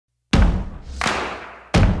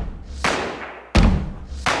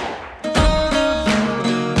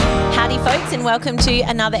guys, and welcome to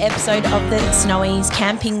another episode of the Snowy's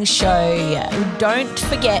Camping Show. Don't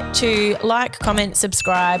forget to like, comment,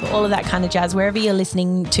 subscribe, all of that kind of jazz, wherever you're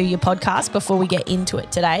listening to your podcast before we get into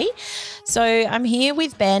it today. So I'm here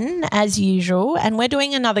with Ben as usual, and we're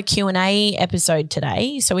doing another Q&A episode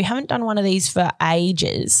today. So we haven't done one of these for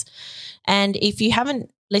ages. And if you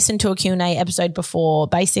haven't listened to a Q&A episode before,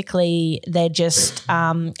 basically they're just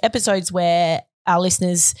episodes where our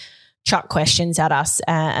listeners chuck questions at us,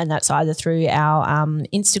 and that's either through our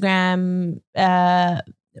Instagram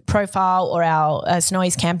profile or our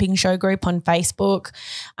Snowy's Camping Show group on Facebook,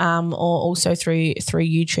 or also through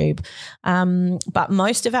YouTube. But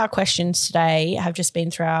most of our questions today have just been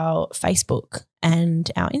through our Facebook and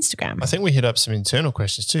our Instagram. I think we hit up some internal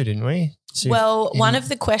questions too, didn't we? One of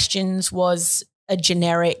the questions was a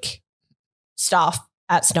generic staff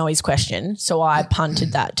at Snowy's question, so I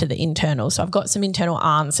punted that to the internal. So I've got some internal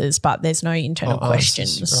answers, but there's no internal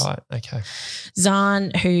questions. Answers. Right, okay.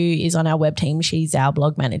 Zan, who is on our web team, she's our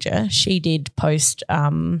blog manager. She did post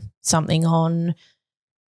something on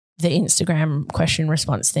the Instagram question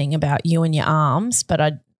response thing about you and your arms, but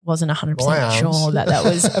I wasn't 100% sure that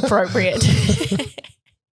was appropriate.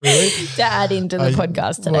 Really? To add into the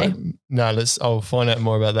podcast today. No, I'll find out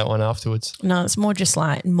more about that one afterwards. No, it's more just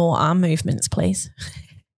like more arm movements, please.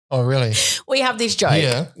 Oh, really? We have this joke.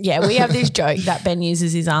 Yeah, we have this joke that Ben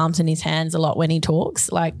uses his arms and his hands a lot when he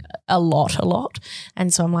talks, like a lot.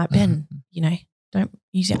 And so I'm like, Ben, don't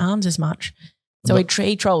use your arms as much. So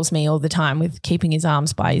he trolls me all the time with keeping his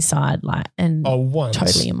arms by his side,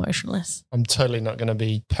 totally emotionless. I'm totally not going to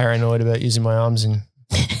be paranoid about using my arms in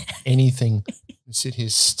anything. Sit here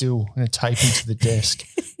still and tape into the desk.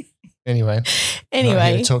 Anyway, I'm not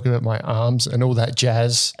here to talk about my arms and all that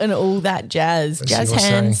jazz. Jazz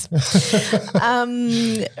hands.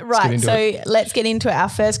 Right, so let's get into it. Our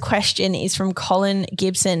first question is from Colin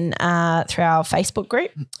Gibson through our Facebook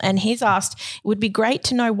group, and he's asked, it would be great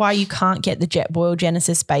to know why you can't get the JetBoil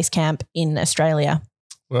Genesis Basecamp in Australia.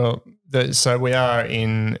 Well, so we are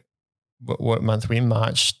in what month we're in?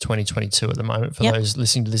 March 2022 at the moment for those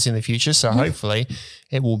listening to this in the future. So hopefully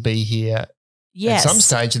it will be here at some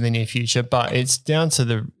stage in the near future, but it's down to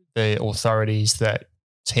the authorities that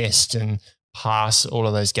test and pass all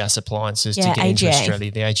of those gas appliances to get into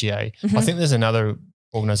Australia, the AGA. Mm-hmm. I think there's another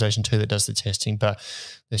organisation too that does the testing, but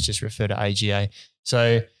let's just refer to AGA.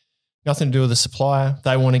 So nothing to do with the supplier.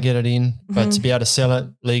 They want to get it in, but to be able to sell it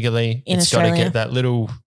legally, it's got to get that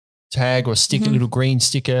little tag or sticker, little green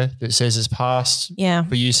sticker that says it's passed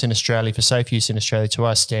for use in Australia, for safe use in Australia to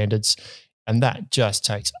our standards, and that just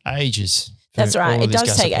takes ages. That's right. It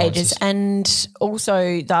does take ages. And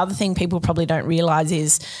also the other thing people probably don't realise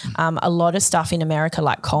is a lot of stuff in America,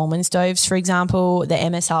 like Coleman stoves, for example, the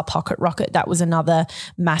MSR Pocket Rocket, that was another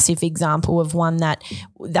massive example of one that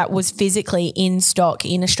was physically in stock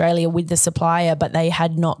in Australia with the supplier, but they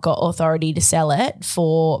had not got authority to sell it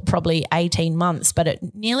for probably 18 months. But it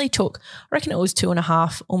nearly took, I reckon it was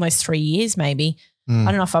 2.5, almost 3 years maybe. I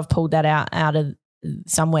don't know if I've pulled that out of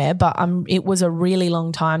somewhere, but it was a really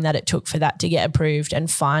long time that it took for that to get approved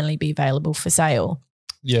and finally be available for sale.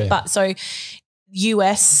 Yeah. But so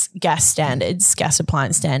US gas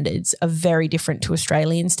appliance standards are very different to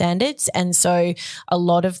Australian standards, and so a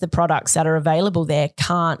lot of the products that are available there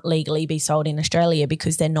can't legally be sold in Australia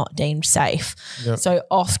because they're not deemed safe. Yep. So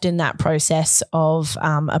often that process of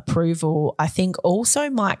approval, I think,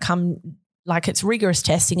 also might come, like it's rigorous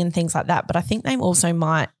testing and things like that, but I think they also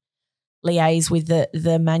might liaise with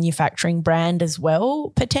the manufacturing brand as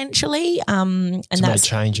well, potentially, and to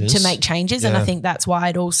make changes. And I think that's why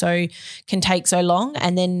it also can take so long.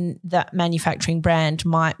 And then that manufacturing brand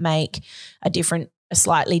might make a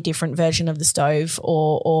slightly different version of the stove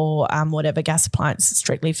or whatever gas appliance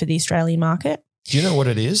strictly for the Australian market. Do you know what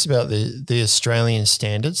it is about the Australian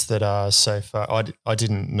standards that are so far? I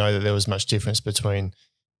didn't know that there was much difference between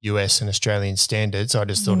US and Australian standards. I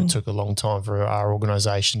just thought it took a long time for our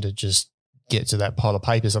organisation to just get to that pile of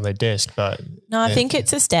papers on their desk. But no, I think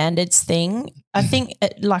it's a standards thing. I think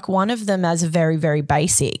like one of them as a very, very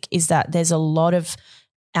basic is that there's a lot of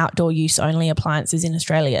outdoor use only appliances in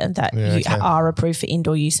Australia that are approved for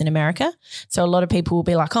indoor use in America. So a lot of people will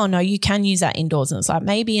be like, oh no, you can use that indoors. And it's like,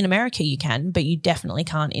 maybe in America you can, but you definitely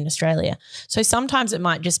can't in Australia. So sometimes it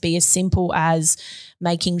might just be as simple as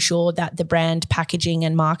making sure that the brand packaging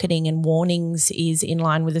and marketing and warnings is in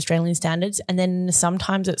line with Australian standards. And then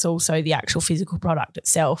sometimes it's also the actual physical product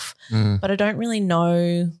itself. But I don't really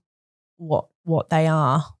know what they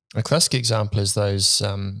are. A classic example is those,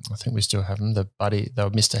 I think we still have them, they were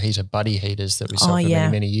Mr. Heater buddy heaters that we sold for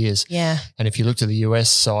many, many years. Yeah. And if you looked at the US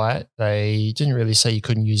site, they didn't really say you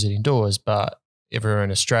couldn't use it indoors, but everywhere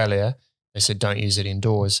in Australia, they said don't use it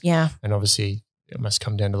indoors. Yeah. And obviously it must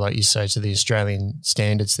come down to, like you say, to the Australian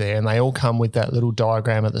standards there. And they all come with that little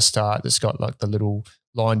diagram at the start that's got like the little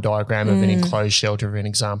line diagram of an enclosed shelter, an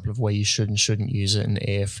example of where you should and shouldn't use it, and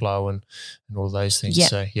airflow and all those things. Yep.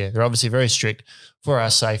 So, yeah, they're obviously very strict for our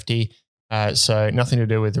safety. So nothing to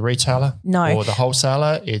do with the retailer or the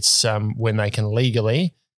wholesaler. It's when they can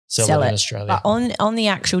legally sell it in Australia. But on the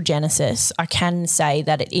actual Genesis, I can say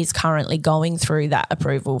that it is currently going through that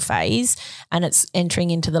approval phase and it's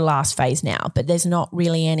entering into the last phase now, but there's not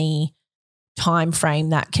really any time frame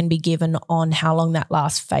that can be given on how long that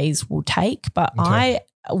last phase will take. But I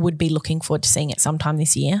would be looking forward to seeing it sometime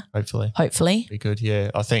this year. Hopefully. Be good,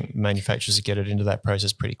 yeah. I think manufacturers get it into that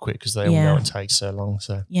process pretty quick because they all know it takes so long.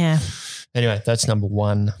 So yeah. Anyway, that's number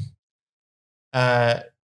one.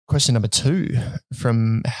 Question number 2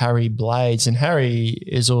 from Harry Blades. And Harry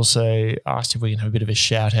is also asked if we can have a bit of a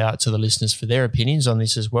shout out to the listeners for their opinions on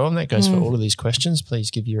this as well. And that goes for all of these questions.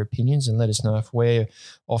 Please give your opinions and let us know if we're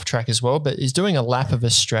off track as well. But he's doing a lap of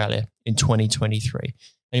Australia in 2023. And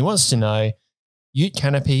he wants to know ute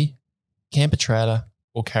canopy, camper trailer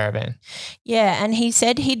or caravan. Yeah, and he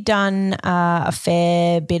said he'd done a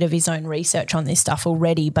fair bit of his own research on this stuff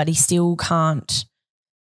already, but he still can't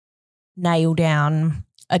nail down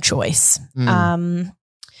a choice.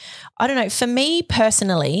 I don't know. For me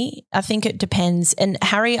personally, I think it depends. And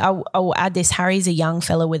Harry, I will add this, Harry's a young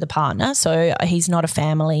fella with a partner, so he's not a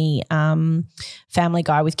family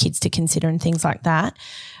guy with kids to consider and things like that.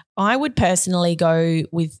 I would personally go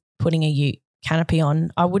with putting a ute canopy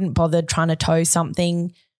on. I wouldn't bother trying to tow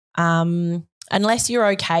something unless you're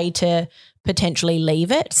okay to potentially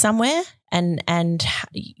leave it somewhere and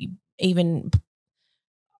even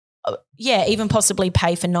possibly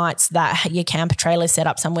pay for nights that your camper trailer set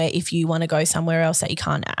up somewhere if you want to go somewhere else that you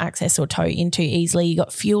can't access or tow into easily. You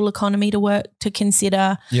got fuel economy to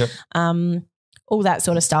consider. Yep. All that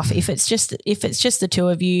sort of stuff. If it's just the two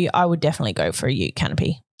of you, I would definitely go for a ute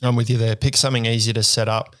canopy. I'm with you there. Pick something easy to set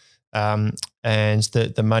up. And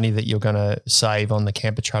the money that you're going to save on the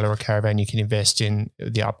camper trailer or caravan, you can invest in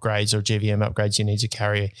the upgrades or GVM upgrades you need to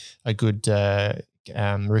carry a good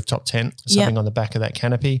rooftop tent, something on the back of that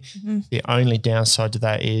canopy. The only downside to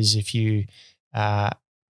that is if you are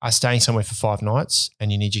staying somewhere for 5 nights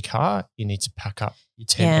and you need your car, you need to pack up your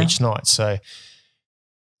tent each night. So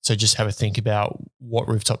just have a think about what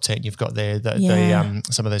rooftop tent you've got there.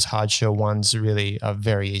 Some of those hard shell ones really are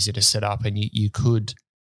very easy to set up, and you could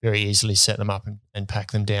very easily set them up and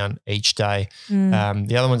pack them down each day.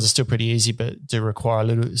 The other ones are still pretty easy, but do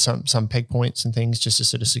require some peg points and things just to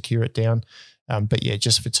sort of secure it down. But yeah,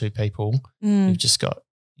 just for 2 people,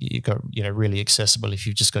 you've got really accessible if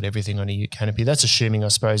you've just got everything on a ute canopy. That's assuming, I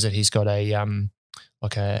suppose, that he's got a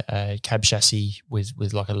cab chassis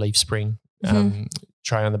with like a leaf spring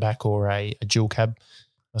tray on the back or a dual cab,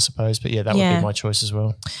 I suppose. But yeah, that would be my choice as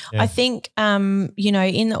well. Yeah. I think,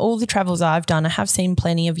 in all the travels I've done, I have seen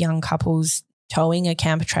plenty of young couples towing a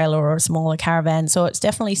camper trailer or a smaller caravan. So it's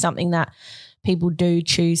definitely something that people do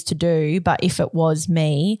choose to do. But if it was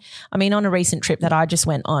me, I mean, on a recent trip that I just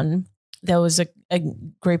went on, there was a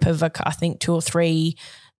group of, I think, 2 or 3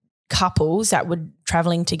 couples that were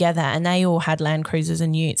traveling together, and they all had Land Cruisers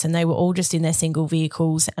and utes, and they were all just in their single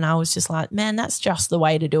vehicles. And I was just like, man, that's just the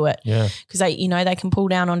way to do it. Yeah. Because they can pull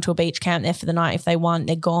down onto a beach camp there for the night if they want.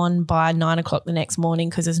 They're gone by 9 o'clock the next morning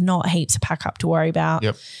because there's not heaps of pack up to worry about.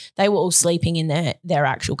 Yep. They were all sleeping in their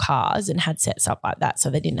actual cars and had sets up like that, so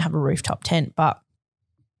they didn't have a rooftop tent. But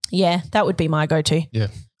yeah, that would be my go-to. Yeah.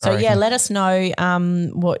 So yeah, let us know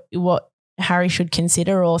what Harry should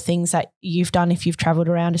consider, or things that you've done if you've travelled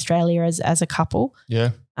around Australia as a couple.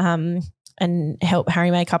 Yeah. And help Harry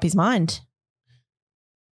make up his mind.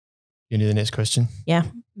 You need the next question? Yeah.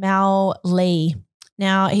 Mal Lee.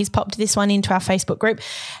 Now, he's popped this one into our Facebook group.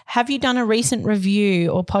 Have you done a recent review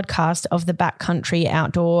or podcast of the Backcountry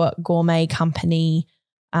Outdoor Gourmet Company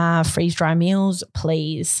freeze-dry meals,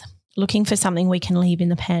 please? Looking for something we can leave in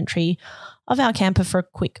the pantry of our camper for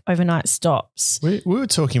quick overnight stops. We were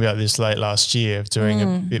talking about this late last year of doing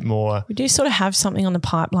a bit more. We do sort of have something on the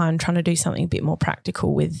pipeline, trying to do something a bit more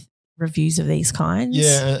practical with reviews of these kinds.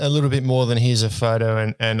 Yeah, a little bit more than here's a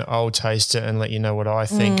photo and I'll taste it and let you know what I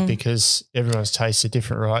think, because everyone's tastes are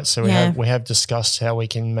different, right? So we have discussed how we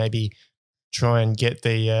can maybe try and get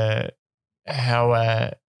the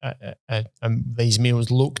how these meals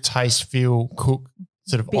look, taste, feel, cook,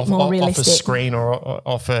 sort of off a screen or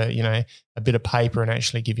off a bit of paper, and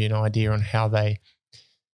actually give you an idea on how they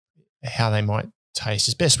might taste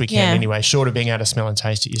as best we can anyway, short of being able to smell and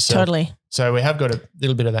taste it yourself. Totally. So we have got a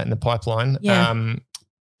little bit of that in the pipeline.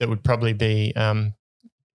 That would probably be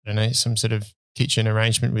some sort of kitchen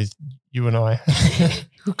arrangement with you and I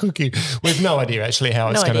cooking. We've no idea actually how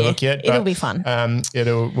it's going to look yet. It'll be fun.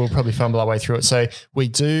 We'll probably fumble our way through it. So we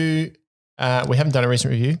do. We haven't done a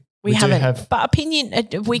recent review. We haven't, but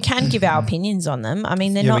we can give our opinions on them. I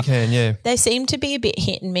mean, we can, yeah. They seem to be a bit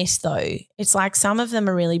hit and miss though. It's like some of them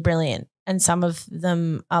are really brilliant and some of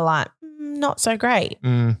them are like, not so great.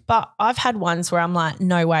 But I've had ones where I'm like,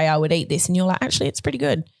 no way I would eat this. And you're like, actually, it's pretty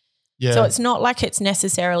good. Yeah. So it's not like it's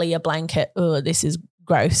necessarily a blanket, oh, this is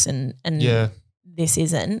gross and this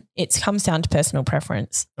isn't. It comes down to personal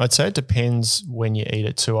preference. I'd say it depends when you eat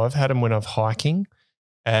it too. I've had them when I'm hiking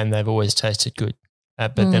and they've always tasted good.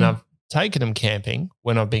 But then I've taken them camping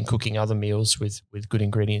when I've been cooking other meals with good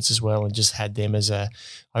ingredients as well, and just had them as I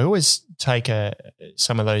always take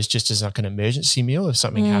some of those just as like an emergency meal. If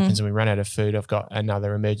something happens and we run out of food, I've got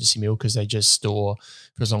another emergency meal because they just store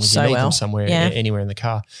for as long as you need them somewhere, anywhere in the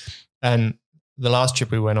car. And the last trip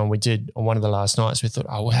we went on, we did on one of the last nights, we thought,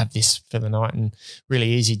 oh, we'll have this for the night, and really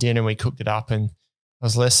easy dinner. We cooked it up and I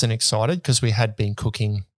was less than excited because we had been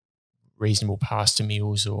cooking reasonable pasta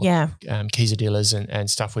meals or quesadillas and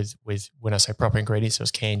stuff with when I say proper ingredients, it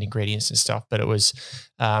was canned ingredients and stuff, but it was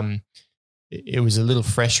a little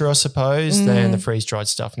fresher, I suppose, than the freeze-dried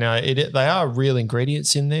stuff. Now, they are real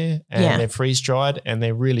ingredients in there and they're freeze-dried and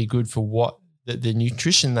they're really good for what the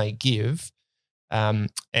nutrition they give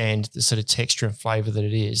and the sort of texture and flavour that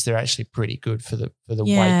it is. They're actually pretty good for the weight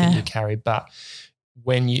that you carry. But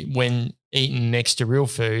when eaten next to real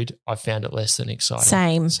food, I found it less than exciting.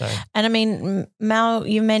 Same. So. And I mean, Mal,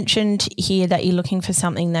 you mentioned here that you're looking for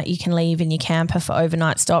something that you can leave in your camper for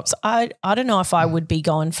overnight stops. I don't know if I would be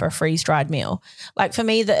going for a freeze-dried meal. Like for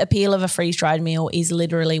me, the appeal of a freeze-dried meal is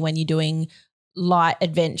literally when you're doing lightweight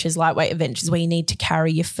adventures where you need to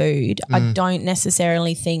carry your food. I don't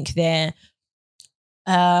necessarily think they're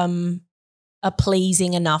a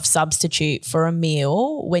pleasing enough substitute for a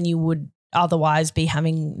meal when you would otherwise be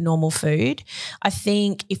having normal food. I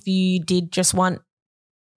think if you did just want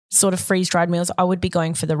sort of freeze-dried meals, I would be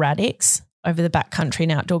going for the Radix over the Backcountry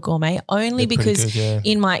and Outdoor Gourmet, only because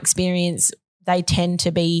in my experience they tend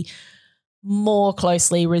to be more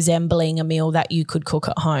closely resembling a meal that you could cook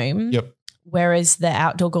at home. Yep. Whereas the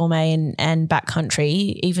Outdoor Gourmet and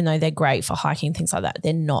Backcountry, even though they're great for hiking, things like that,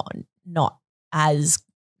 they're not as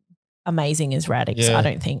amazing as Radix, I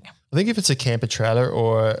don't think. I think if it's a camper trailer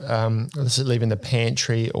or let's say leaving the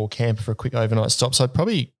pantry or camper for a quick overnight stops, I'd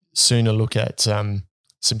probably sooner look at some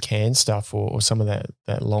canned stuff or some of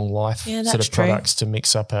that long life sort of products to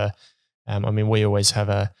mix up I mean, we always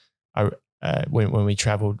have when we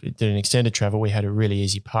traveled, did an extended travel, we had a really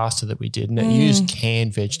easy pasta that we did and it used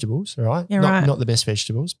canned vegetables, right? Not the best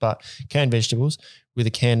vegetables, but canned vegetables with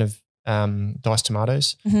a can of diced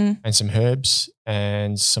tomatoes and some herbs,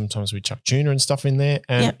 and sometimes we chuck tuna and stuff in there,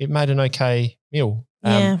 and it made an okay meal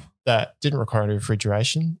that didn't require any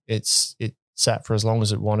refrigeration. It sat for as long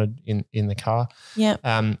as it wanted in the car.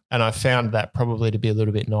 And I found that probably to be a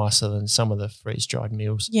little bit nicer than some of the freeze-dried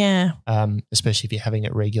meals. Especially if you're having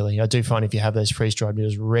it regularly. I do find if you have those freeze-dried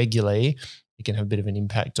meals regularly, it can have a bit of an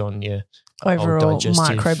impact on your overall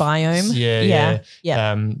microbiome.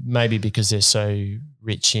 Maybe because they're so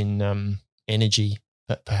rich in energy,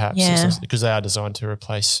 perhaps because they are designed to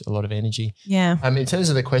replace a lot of energy. In terms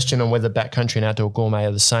of the question on whether Backcountry and Outdoor Gourmet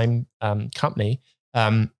are the same company,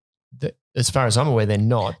 as far as I'm aware, they're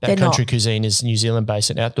not. Backcountry Cuisine is New Zealand based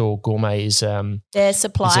and Outdoor Gourmet is they're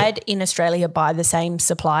supplied in Australia by the same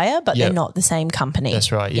supplier, but they're not the same company.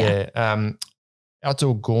 That's right.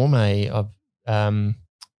 Outdoor Gourmet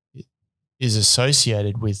is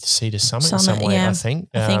associated with Cedar Summit in some way, I think.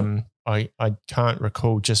 I can't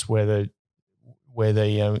recall just where the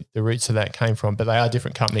roots of that came from, but they are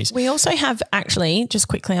different companies. We also have actually, just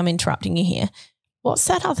quickly, I'm interrupting you here. What's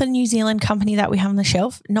that other New Zealand company that we have on the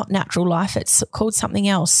shelf? Not Natural Life. It's called something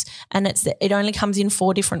else, and it only comes in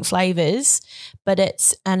 4 different flavors, but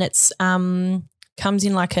it's comes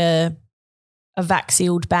in like a vac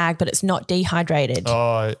sealed bag, but it's not dehydrated.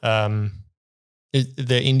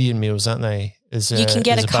 They're Indian meals, aren't they? You can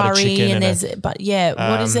get a curry and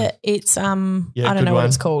what is it? It's I don't know what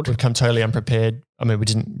it's called. We've come totally unprepared. I mean, we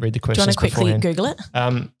didn't read the questions beforehand. Do you want to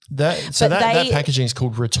quickly Google it? That packaging is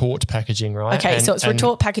called retort packaging, right? Okay, so it's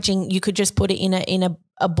retort packaging. You could just put it in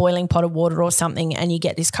a boiling pot of water or something, and you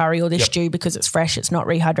get this curry or this stew because it's fresh. It's not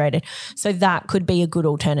rehydrated. So that could be a good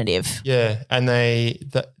alternative. Yeah, and they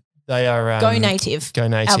are Go Native. Go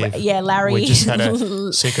Native. Larry. We just had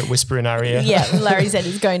a secret whisper in our ear. Larry said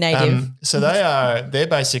it's Go Native. So they're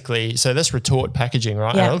basically, so that's retort packaging,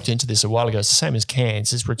 right? I looked into this a while ago. It's the same as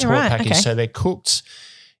cans. It's retort packaging. Okay. So they're cooked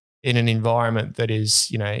in an environment that is,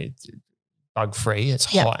 bug free. It's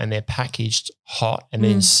hot, and they're packaged hot and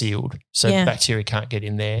then sealed, so bacteria can't get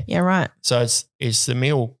in there. Yeah, right. So it's the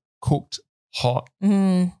meal cooked hot,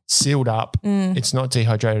 sealed up. It's not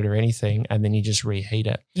dehydrated or anything, and then you just reheat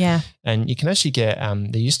it. Yeah. And you can actually get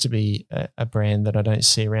there used to be a brand that I don't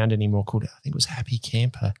see around anymore called, I think it was Happy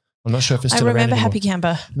Camper. I'm not sure if it's still around anymore. I remember Happy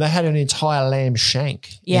Camper. They had an entire lamb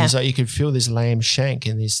shank. Yeah. So you could fill this lamb shank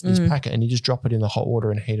in this packet, and you just drop it in the hot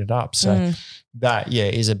water and heat it up. So that,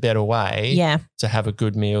 is a better way to have a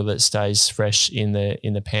good meal that stays fresh in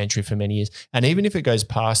the pantry for many years. And even if it goes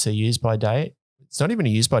past the use by date, it's not even a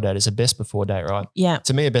use by date, it's a best before date, right? Yeah.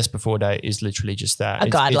 To me, a best before date is literally just that. A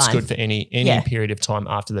guideline. It's good for any period of time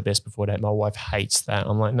after the best before date. My wife hates that.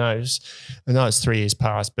 I'm like, no, it's 3 years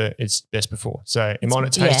past, but it's best before. So it might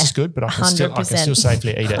not taste as good, but I can still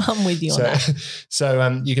safely eat it. I'm with you on that.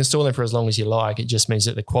 So you can store them for as long as you like. It just means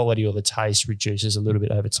that the quality or the taste reduces a little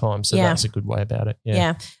bit over time. So that's a good way about it.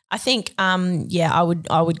 Yeah. I think I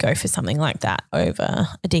would go for something like that over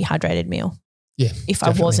a dehydrated meal. Yeah, if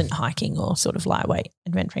definitely. I wasn't hiking or sort of lightweight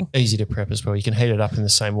adventuring. Easy to prep as well. You can heat it up in the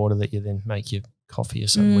same water that you then make your coffee or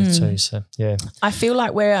something with too. So, yeah. I feel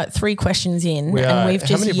like we're at 3 questions in and we've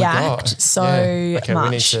just yacked so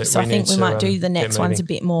much. So I think we might do the next ones a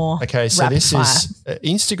bit more. Okay, so this is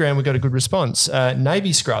Instagram. We got a good response.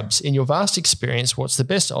 Navy scrubs. In your vast experience, what's the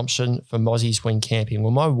best option for Mozzies when camping?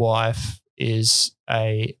 Well, my wife is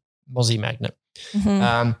a Mozzie magnet.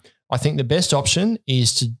 I think the best option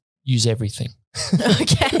is to use everything.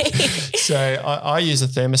 Okay. So I use a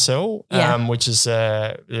thermocell, which is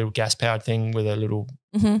a little gas-powered thing with a little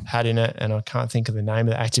pad in it, and I can't think of the name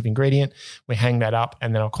of the active ingredient. We hang that up,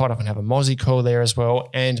 and then I'll quite often have a Mozzie coil there as well,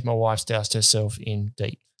 and my wife's doused herself in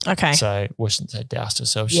deep. Okay. So we shouldn't say doused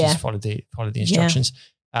herself. She's followed the instructions.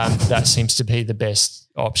 That seems to be the best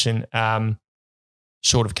option,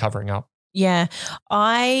 short of covering up. Yeah.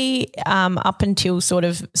 I, up until sort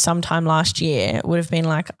of sometime last year, would have been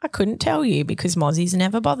like, I couldn't tell you because Mozzies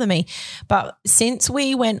never bother me. But since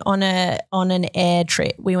we went on an air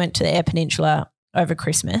trip, we went to the Eyre Peninsula over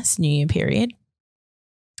Christmas, New Year period,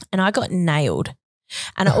 and I got nailed.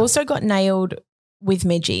 And I also got nailed with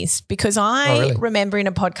midgies because I remember in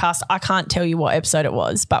a podcast, I can't tell you what episode it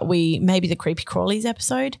was, but maybe the Creepy Crawlies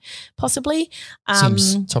episode possibly.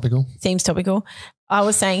 Seems topical. I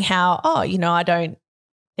was saying how,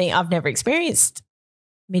 I've never experienced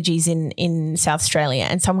midgies in South Australia,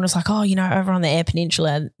 and someone was like, over on the Eyre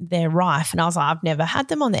Peninsula, they're rife. And I was like, I've never had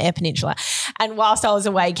them on the Eyre Peninsula. And whilst I was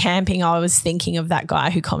away camping, I was thinking of that guy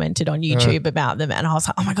who commented on YouTube about them, and I was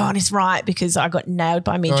like, oh my God, he's right, because I got nailed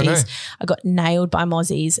by midgies. I got nailed by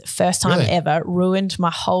Mozzies. First time ever, ruined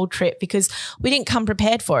my whole trip because we didn't come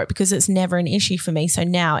prepared for it because it's never an issue for me. So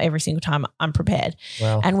now every single time I'm prepared.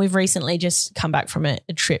 Wow. And we've recently just come back from a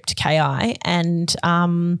trip to KI, and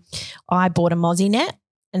I bought a Mozzie net.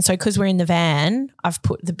 And so because we're in the van, I've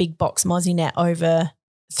put the big box Mozzie net over,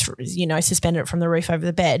 suspended it from the roof over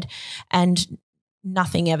the bed, and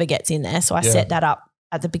nothing ever gets in there. So I set that up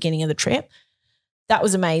at the beginning of the trip. That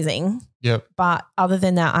was amazing. Yep. But other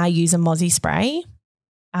than that, I use a Mozzie spray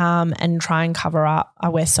and try and cover up. I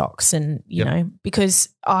wear socks and, because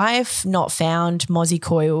I've not found Mozzie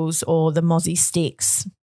coils or the Mozzie sticks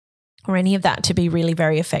or any of that to be really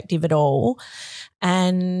very effective at all.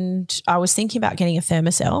 And I was thinking about getting a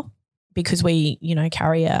thermocell because we,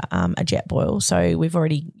 carry a JetBoil. So we've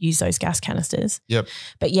already used those gas canisters. Yep.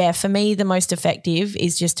 But yeah, for me, the most effective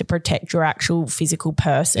is just to protect your actual physical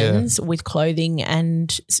persons with clothing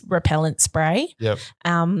and repellent spray. Yep.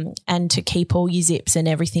 And to keep all your zips and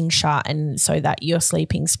everything shut, and so that your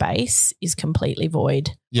sleeping space is completely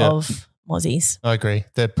void of Mozzies. I agree.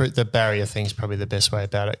 The barrier thing is probably the best way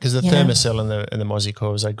about it, because the thermocell and the Mozzie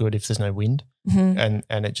coils are good if there's no wind, and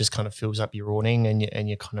it just kind of fills up your awning and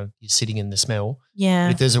you're sitting in the smell. Yeah.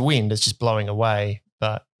 But if there's a wind, it's just blowing away.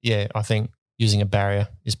 But yeah, I think using a barrier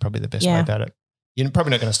is probably the best way about it. You're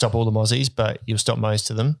probably not going to stop all the Mozzies, but you'll stop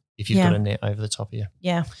most of them if you've got a net over the top of you.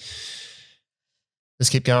 Yeah. Let's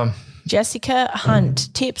keep going. Jessica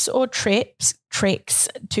Hunt, tips or tricks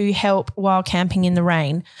to help while camping in the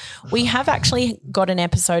rain. We have actually got an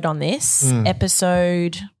episode on this.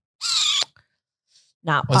 Episode.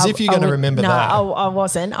 No, as if you're going to remember that. No, I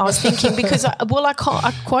wasn't. I was thinking because I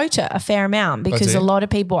quote it a fair amount because a lot of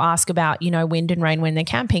people ask about wind and rain when they're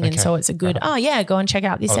camping, and so it's a good. Go and check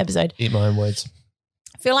out this episode. Eat my own words.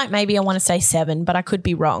 I feel like maybe I want to say 7, but I could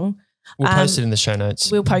be wrong. We'll post it in the show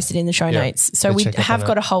notes. We'll post it in the show notes. So we have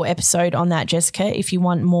got a whole episode on that, Jessica, if you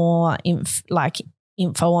want more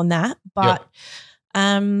info on that. But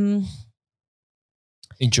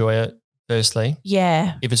enjoy it. firstly.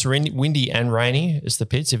 Yeah. If it's windy and rainy, it's the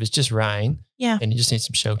pits. If it's just rain, and you just need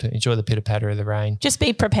some shelter, enjoy the pitter-patter of the rain. Just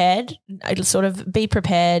be prepared. It'll sort of be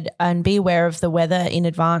prepared and be aware of the weather in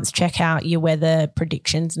advance. Check out your weather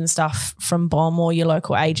predictions and stuff from BOM or your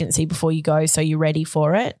local agency before you go so you're ready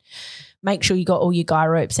for it. Make sure you got all your guy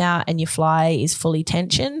ropes out and your fly is fully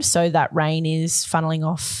tensioned so that rain is funneling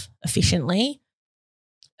off efficiently.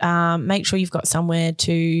 Make sure you've got somewhere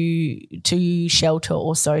to shelter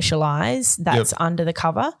or socialise that's under the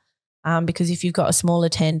cover. Because if you've got a smaller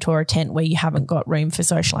tent or a tent where you haven't got room for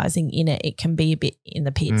socialising in it, it can be a bit in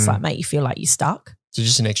the pits, like make you feel like you're stuck. So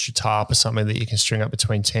just an extra tarp or something that you can string up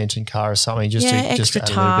between tent and car or something. Extra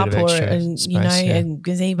tarp or a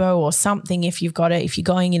gazebo or something if you've got it. If you're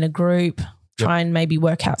going in a group, try and maybe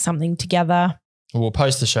work out something together. We'll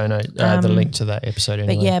post the show note, the link to that episode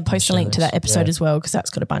anyway. But post the link to that episode as well because that's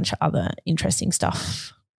got a bunch of other interesting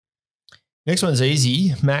stuff. Next one's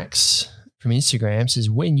easy. Max from Instagram says,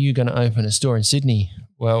 when you going to open a store in Sydney?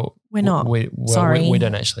 Well, we're not. Sorry. We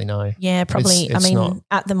don't actually know. Yeah, probably. It's not.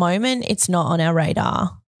 At the moment, it's not on our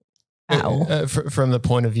radar at all. From the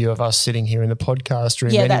point of view of us sitting here in the podcast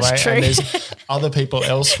room anyway. That's true. And there's other people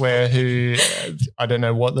elsewhere who I don't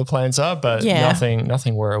know what the plans are, but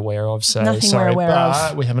nothing we're aware of. So sorry,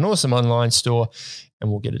 but we have an awesome online store and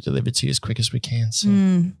we'll get it delivered to you as quick as we can.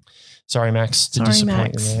 So sorry, Max, to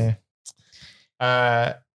disappoint you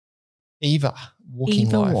there. Eva,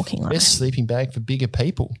 Walking Life. Best sleeping bag for bigger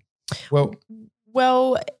people.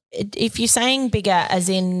 Well, if you're saying bigger as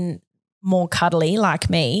in more cuddly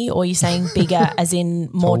like me, or you're saying bigger as in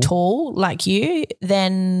more tall like you,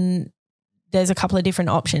 then there's a couple of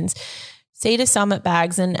different options. Cedar Summit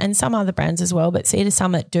bags and some other brands as well, but Cedar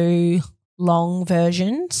Summit do long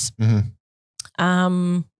versions,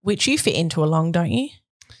 which you fit into a long, don't you?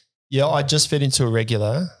 Yeah, I just fit into a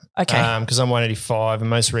regular. Okay. Because I'm 185 and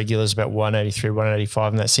most regulars about 183,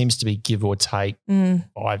 185, and that seems to be give or take 5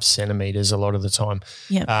 centimetres a lot of the time.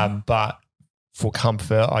 Yeah. But for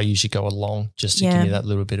comfort, I usually go along just to give me that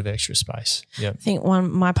little bit of extra space. Yeah. I think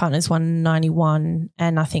my partner's 191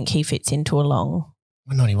 and I think he fits into a long.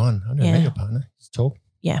 191. I don't know your partner. He's tall.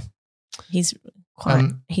 Yeah. He's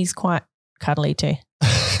quite cuddly too.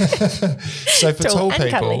 So for tall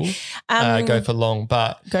people, go for long,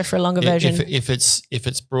 but go for a longer version. If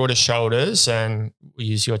it's broader shoulders and we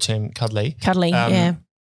use your term cuddly,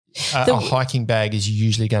 a hiking bag is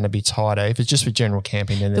usually going to be tighter. If it's just for general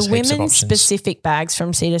camping, then there's heaps of options. The women's specific bags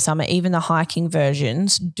from Cedar Summit, even the hiking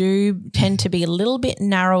versions, do tend to be a little bit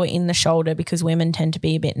narrower in the shoulder because women tend to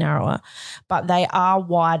be a bit narrower, but they are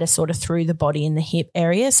wider sort of through the body in the hip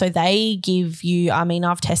area. So they give you,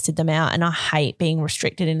 I've tested them out and I hate being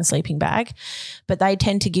restricted in a sleeping bag, but they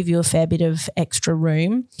tend to give you a fair bit of extra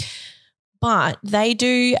room. But they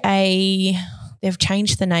do they've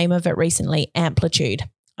changed the name of it recently, Amplitude.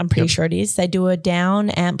 I'm pretty sure it is. They do a down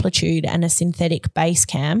amplitude and a synthetic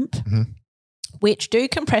Basecamp, which do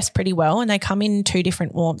compress pretty well, and they come in 2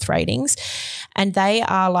 different warmth ratings, and they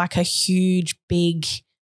are like a huge, big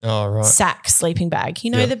sack sleeping bag. You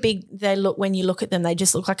know when you look at them, they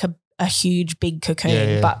just look like a huge, big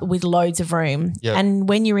cocoon, but with loads of room. Yep. And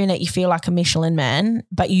when you're in it, you feel like a Michelin man,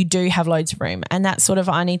 but you do have loads of room. And that's sort of,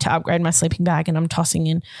 I need to upgrade my sleeping bag, and I'm tossing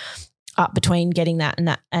in up between getting that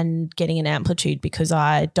and getting an Amplitude because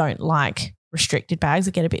I don't like restricted bags.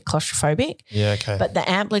 I get a bit claustrophobic. Yeah, okay. But the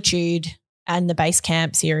Amplitude and the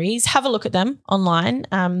Basecamp series, have a look at them online,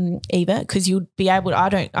 Eva, because you'll be able to,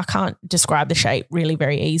 I can't describe the shape really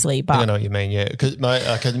very easily. But I know what you mean, yeah. Because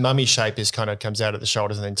mummy's shape is kind of comes out at the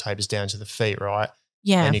shoulders and then tapers down to the feet, right?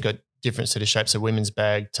 Yeah. And you've got different sort of shapes. So women's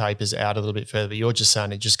bag tapers out a little bit further, but you're just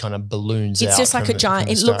saying it just kind of balloons out. It's just like a giant,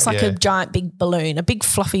 it looks like a giant big balloon, a big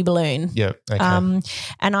fluffy balloon. Yeah. Okay.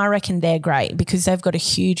 And I reckon they're great because they've got a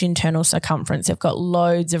huge internal circumference. They've got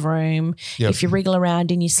loads of room. Yep. If you wriggle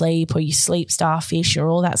around in your sleep or you sleep starfish or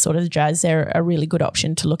all that sort of jazz, they're a really good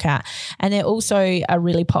option to look at. And they're also a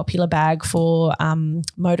really popular bag for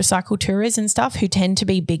motorcycle tourers and stuff who tend to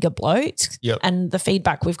be bigger blokes. Yep. And the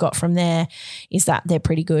feedback we've got from there is that they're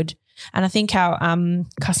pretty good. And I think our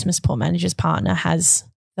customer support manager's partner has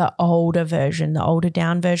the older version, the older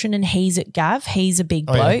down version, and he's at Gav. He's a big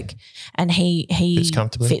bloke and he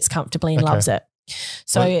fits comfortably and loves it.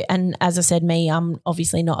 So, and as I said, I'm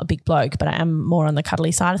obviously not a big bloke, but I am more on the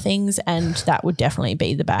cuddly side of things, and that would definitely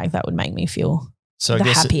be the bag that would make me feel so the I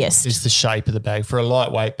guess happiest. It's the shape of the bag. For a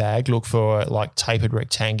lightweight bag, look for like tapered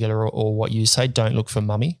rectangular or what you say. Don't look for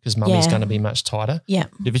mummy because mummy's going to be much tighter. Yeah.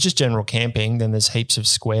 If it's just general camping, then there's heaps of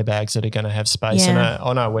square bags that are going to have space. And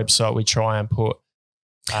on our website, we try and put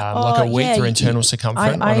like a width or internal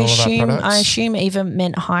circumference on all of our products. I assume Eva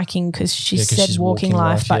meant hiking because she said walking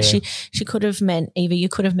life, but she could have meant, Eva, you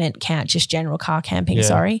could have meant just general car camping,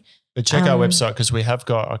 sorry. But check our website because we have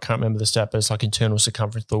got, I can't remember the stat, but it's like internal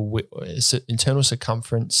circumference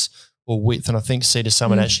or width. And I think Sea to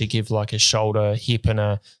Summit actually give like a shoulder, hip and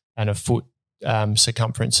a foot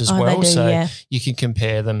circumference as well. They do, so you can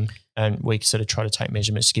compare them and we sort of try to take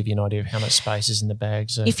measurements to give you an idea of how much space is in the bag.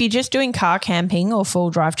 So if you're just doing car camping or full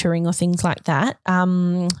drive touring or things like that,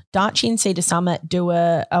 Darchi and Sea to Summit do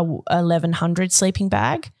a 1100 sleeping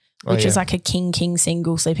bag, which is like a king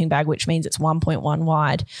single sleeping bag, which means it's 1.1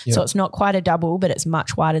 wide. Yep. So it's not quite a double, but it's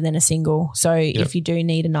much wider than a single. So if you do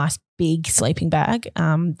need a nice big sleeping bag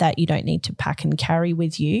that you don't need to pack and carry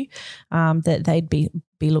with you, that they'd be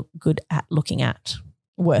good at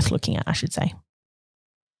worth looking at, I should say.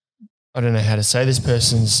 I don't know how to say this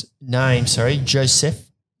person's name. Sorry, Josefsky.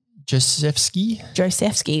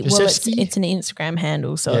 Well, it's an Instagram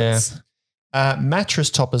handle, so it's mattress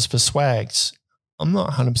toppers for swags. I'm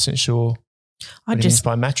not 100% sure. I just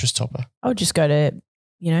buy mattress topper. I would just go to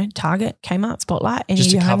Target, Kmart, Spotlight, any of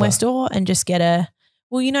your homeware store, and just get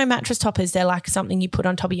mattress toppers. They're like something you put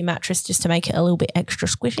on top of your mattress just to make it a little bit extra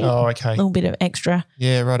squishy. Oh, okay. A little bit of extra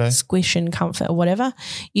squish and comfort or whatever.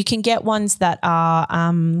 You can get ones that are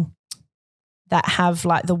that have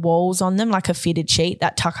like the walls on them, like a fitted sheet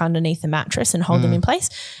that tuck underneath the mattress and hold them in place.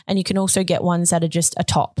 And you can also get ones that are just a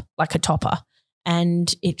top, like a topper,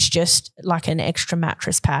 and it's just like an extra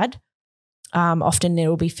mattress pad. Often it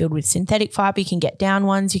will be filled with synthetic fibre. You can get down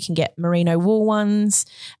ones, you can get merino wool ones,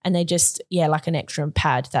 and they just, like an extra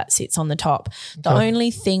pad that sits on the top. Okay. The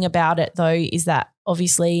only thing about it though is that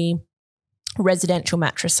obviously residential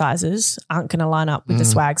mattress sizes aren't going to line up with the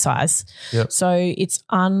swag size. Yep. So it's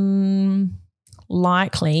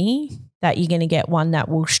unlikely that you're going to get one that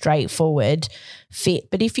will straightforward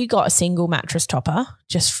fit. But if you got a single mattress topper,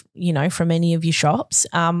 just, from any of your shops,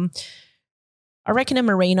 I reckon a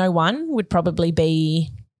merino one would probably be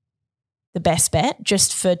the best bet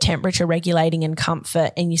just for temperature regulating and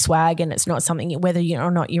comfort in your swag. And it's not something, whether or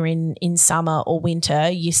not you're in summer or winter,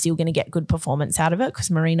 you're still going to get good performance out of it because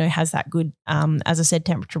merino has that good, as I said,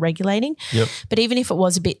 temperature regulating. Yep. But even if it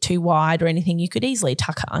was a bit too wide or anything, you could easily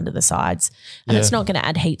tuck it under the sides and it's not going to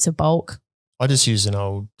add heaps of bulk. I just use an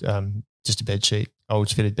old, just a bed sheet, old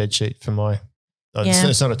fitted bed sheet for my,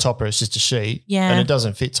 it's not a topper, it's just a sheet. Yeah. And it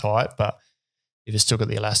doesn't fit tight, but if it's still got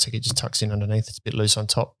the elastic, it just tucks in underneath. It's a bit loose on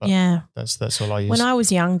top. But that's all I use. When I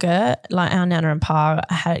was younger, like our Nana and Pa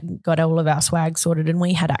had got all of our swag sorted and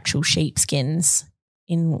we had actual sheepskins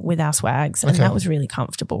in with our swags and that was really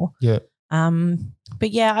comfortable. Yeah. But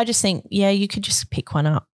I just think, you could just pick one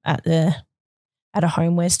up at a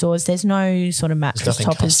homeware stores. There's no sort of mattress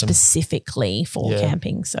toppers specifically for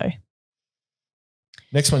camping. So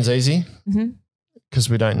next one's easy. Mm-hmm. Because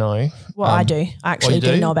we don't know. Well, I do. I actually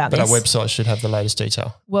do know about this. But our website should have the latest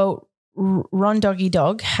detail. Well, Ron Doggy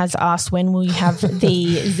Dog has asked when will you have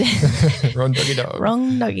the Ron Doggy Dog.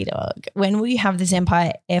 Ron Doggy Dog. When will you have the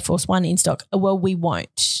Zempire Air Force One in stock? Well, we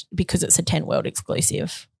won't because it's a Tent World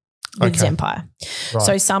exclusive with Zempire. Right.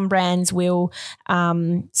 So some brands will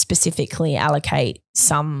specifically allocate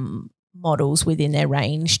some models within their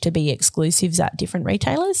range to be exclusives at different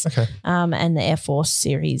retailers. Okay. And the Air Force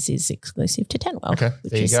series is exclusive to Tent World. Okay,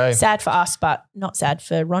 there you go. Sad for us, but not sad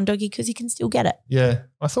for Ron Doggy because he can still get it. Yeah.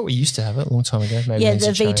 I thought we used to have it a long time ago. Maybe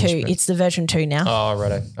the V2. It's the version 2 now. Oh,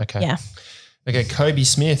 righto. Okay. Yeah. Okay, Kobe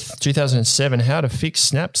Smith, 2007, how to fix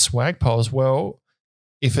snapped swag poles. Well,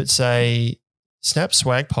 if it's a snapped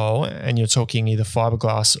swag pole and you're talking either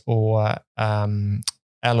fiberglass or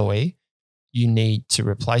alloy, you need to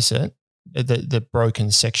replace it. The broken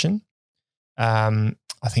section. I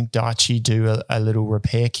think Darchi do a little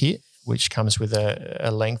repair kit, which comes with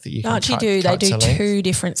a length that you can cut. They do two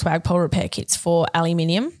different swag pole repair kits for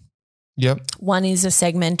aluminium. Yep. One is a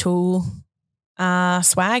segmental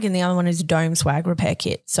swag and the other one is a dome swag repair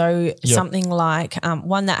kit. So something like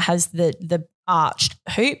one that has the arched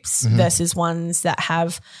hoops versus ones that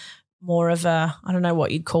have more of a, I don't know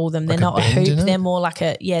what you'd call them. They're not a hoop. They're more like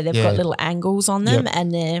they've got little angles on them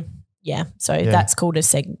and they're, that's called a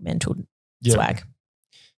segmental swag.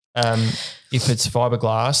 If it's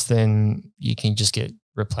fiberglass, then you can just get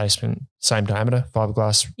replacement, same diameter,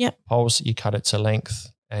 fiberglass poles. You cut it to length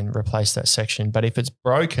and replace that section. But if it's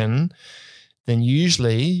broken, then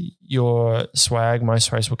usually your swag, most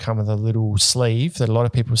swags will come with a little sleeve that a lot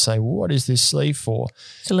of people say, well, what is this sleeve for?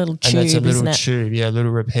 It's a little tube, and that's a little isn't it? tube, a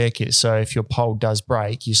little repair kit. So if your pole does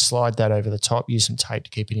break, you slide that over the top, use some tape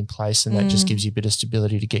to keep it in place, and that just gives you a bit of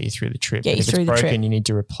stability to get you through the trip. But if it's broken, you need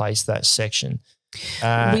to replace that section.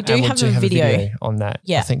 We do have a video on that.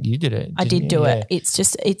 Yeah. I think you did it. I did do it. It's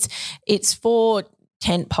just it's for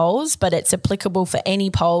tent poles, but it's applicable for any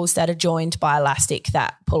poles that are joined by elastic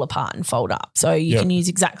that pull apart and fold up. So you can use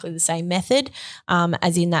exactly the same method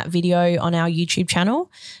as in that video on our YouTube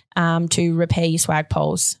channel to repair your swag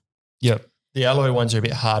poles. Yep. The alloy ones are a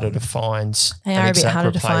bit harder to find. They are a bit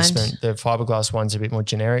harder to find. The fiberglass ones are a bit more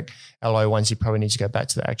generic. Alloy ones, you probably need to go back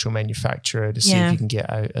to the actual manufacturer to see if you can get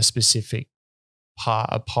a specific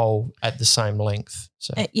a pole at the same length.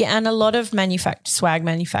 So and a lot of swag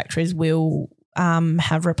manufacturers will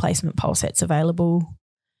have replacement pole sets available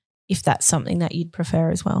if that's something that you'd prefer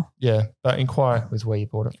as well. Yeah, but inquire with where you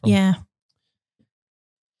bought it from. Yeah.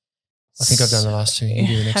 I think I've done the last two. You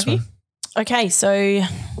do the next one. Okay, so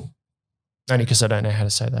only because I don't know how to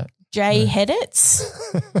say that. Jay Heditz,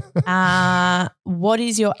 what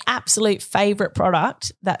is your absolute favourite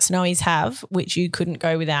product that Snowies have which you couldn't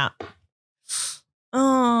go without?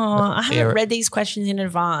 Oh, I haven't read these questions in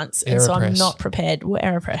advance and so I'm not prepared. Well,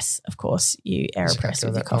 AeroPress, of course. You AeroPress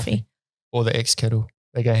with your coffee. Or the X kettle.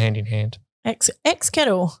 They go hand in hand. X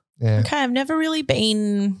kettle. Yeah. Okay, I've never really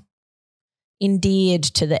been endeared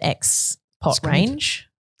to the X pot range.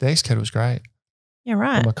 The X kettle's great. Yeah,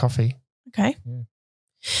 right. For my coffee. Okay. Yeah.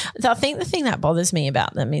 I think the thing that bothers me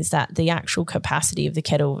about them is that the actual capacity of the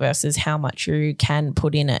kettle versus how much you can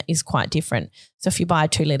put in it is quite different. So if you buy a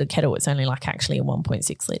 2-litre kettle, it's only like actually a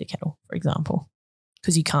 1.6-litre kettle, for example,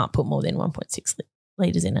 because you can't put more than 1.6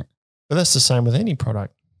 litres in it. But that's the same with any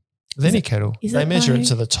product. With any kettle. They measure it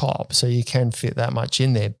to the top so you can fit that much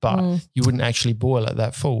in there, but you wouldn't actually boil it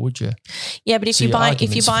that full, would you? Yeah, but if you're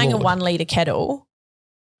buying a 1-litre kettle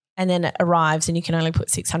and then it arrives and you can only put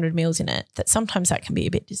 600 mils in it, sometimes that can be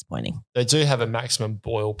a bit disappointing. They do have a maximum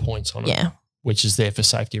boil point on it, which is there for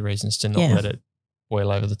safety reasons to not let it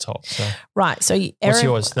boil over the top. So. Right. So what's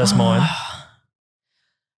yours? That's mine.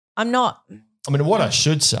 I'm not. I mean, what I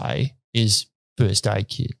should say is first aid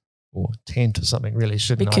kit or tent or something, really,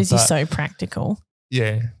 shouldn't I? Because you're so practical.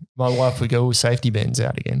 Yeah. My wife would go, safety bends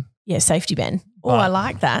out again. Yeah, safety bend. Oh, I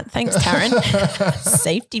like that. Thanks, Taryn.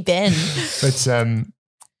 Safety bend.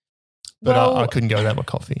 But I couldn't go without my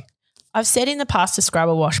coffee. I've said in the past a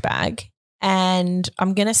scrubber wash bag, and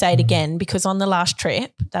I'm going to say it again because on the last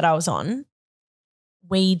trip that I was on,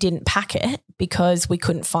 we didn't pack it because we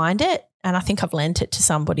couldn't find it. And I think I've lent it to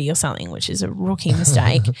somebody or something, which is a rookie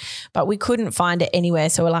mistake. But we couldn't find it anywhere.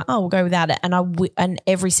 So we're like, oh, we'll go without it. And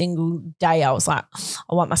every single day I was like,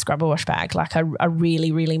 I want my scrubber wash bag. Like I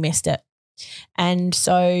really, really missed it. And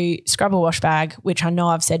so scrubber wash bag, which I know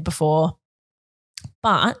I've said before,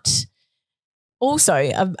 but also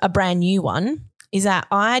a brand new one is that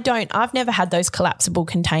I've never had those collapsible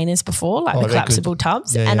containers before, like the collapsible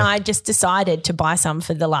tubs. Yeah, and I just decided to buy some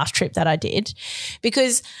for the last trip that I did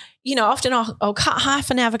because, you know, often I'll cut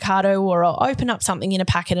half an avocado or I'll open up something in a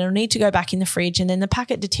packet and I'll need to go back in the fridge and then the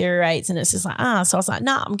packet deteriorates and it's just like, so I was like,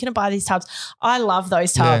 I'm going to buy these tubs. I love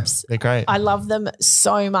those tubs. Yeah, they're great. I love them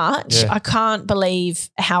so much. Yeah. I can't believe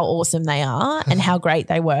how awesome they are and how great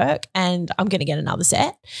they work, and I'm going to get another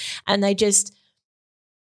set. And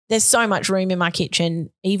there's so much room in my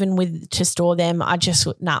kitchen, even to store them.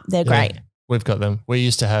 They're great. We've got them. We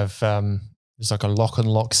used to have there's like a lock and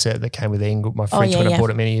lock set that came with my fridge when I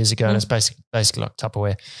bought it many years ago, and it's basically like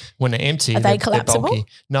Tupperware. When they're empty, they're collapsible? They're bulky.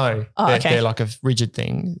 No, they're like a rigid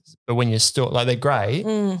thing. But when you store, like they're great,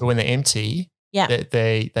 but when they're empty,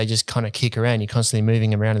 they just kind of kick around. You're constantly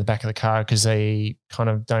moving around in the back of the car because they kind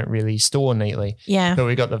of don't really store neatly. Yeah. But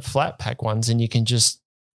we got the flat pack ones, and you can just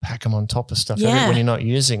pack them on top of stuff when you're not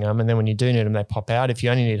using them, and then when you do need them, they pop out. If you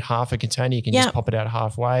only need half a container, you can just pop it out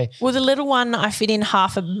halfway. Well, the little one, I fit in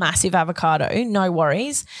half a massive avocado, no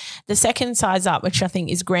worries. The second size up, which I think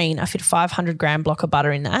is green, I fit a 500-gram block of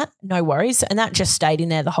butter in that, no worries. And that just stayed in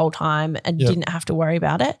there the whole time and didn't have to worry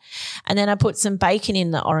about it. And then I put some bacon in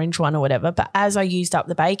the orange one or whatever, but as I used up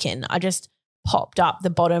the bacon, I just popped up the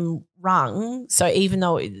bottom rung. So even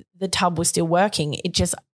though the tub was still working, it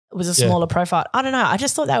was a smaller profile. I don't know. I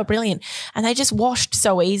just thought they were brilliant, and they just washed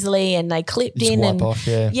so easily, and they clipped in. And off,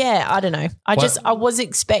 I don't know. I was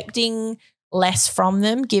expecting less from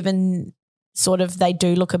them, given sort of they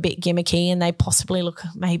do look a bit gimmicky, and they possibly look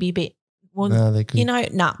maybe a bit. Well, no, they're good.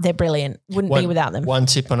 They're brilliant. Wouldn't be without them. One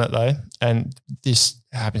tip on it though, and this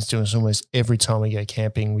happens to us almost every time we go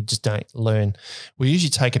camping. We just don't learn. We usually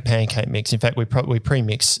take a pancake mix. In fact, we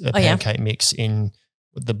pre-mix a pancake mix in.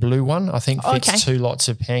 The blue one, I think, fits 2 lots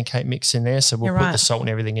of pancake mix in there. So we'll put the salt and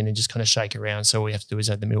everything in and just kind of shake around. So all we have to do is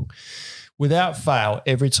add the milk. Without fail,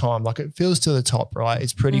 every time, like it fills to the top, right?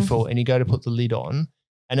 It's pretty full, and you go to put the lid on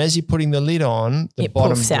And as you're putting the lid on, the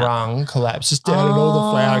bottom rung collapses down and all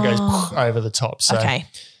the flour goes over the top. So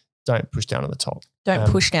don't push down on the top. Don't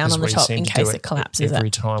push down on the top in case it collapses.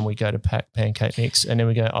 Every time we go to pack pancake mix and then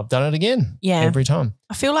we go, I've done it again. Yeah. Every time.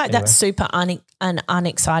 I feel like that's super an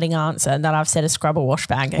unexciting answer that I've said a scrubber wash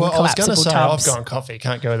bag and collapsible tubs. I was going to say, I've gone coffee.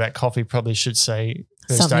 Can't go without coffee. Probably should say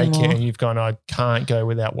first aid kit, and you've gone, I can't go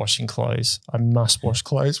without washing clothes. I must wash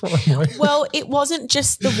clothes. Well, it wasn't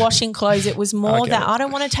just the washing clothes. It was more that I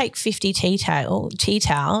don't want to take 50 tea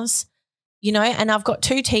towels, you know, and I've got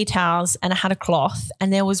 2 tea towels and I had a cloth,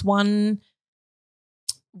 and there was one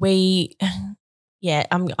that's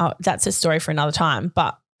a story for another time,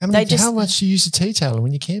 but how much do you use a tea towel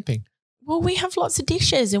when you're camping? Well, we have lots of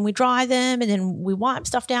dishes and we dry them and then we wipe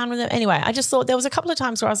stuff down with them. Anyway, I just thought there was a couple of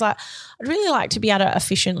times where I was like, I'd really like to be able to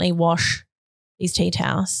efficiently wash these tea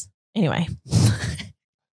towels. Anyway.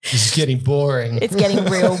 This is getting boring. It's getting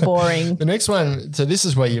real boring. The next one, so this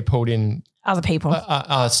is where you pulled in other people,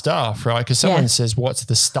 our staff, right? Because someone says, "What's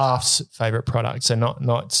the staff's favorite product?" So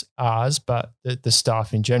not ours, but the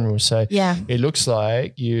staff in general. So it looks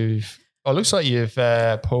like you've pulled.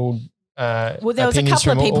 Well, there was a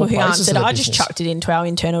couple of people who answered. I just chucked it into our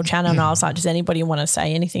internal channel, and I was like, "Does anybody want to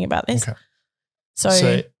say anything about this?" Okay.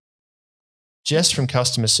 So Jess from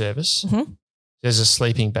customer service, there's a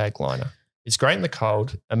sleeping bag liner. It's great in the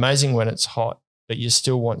cold, amazing when it's hot, but you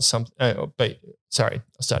still want something. I'll start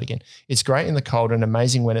again. It's great in the cold and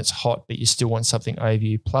amazing when it's hot, but you still want something over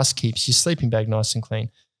you, plus keeps your sleeping bag nice and clean.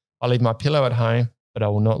 I leave my pillow at home, but I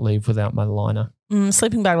will not leave without my liner.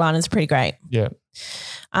 Sleeping bag liner is pretty great. Yeah.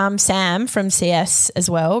 Sam from CS as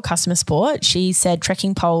well, customer support, she said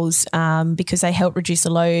trekking poles because they help reduce the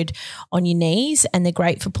load on your knees and they're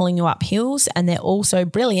great for pulling you up hills, and they're also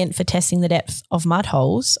brilliant for testing the depth of mud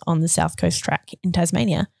holes on the South Coast track in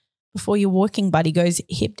Tasmania before your walking buddy goes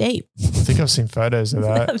hip deep. I think I've seen photos of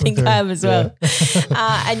that. I think I have as well.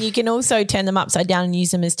 And you can also turn them upside down and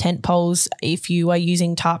use them as tent poles if you are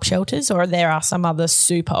using tarp shelters, or there are some other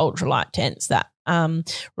super ultralight tents that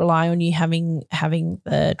rely on you having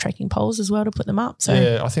the trekking poles as well to put them up. So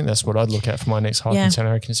yeah, I think that's what I'd look at for my next hiking tent.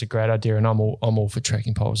 I reckon it's a great idea, and I'm all for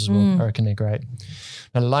trekking poles as well. I reckon they're great.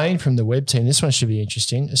 Now, Lane from the web team, this one should be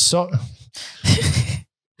interesting. A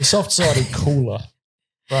soft-sided cooler.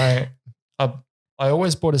 Right. I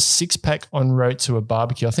always bought a 6-pack en route to a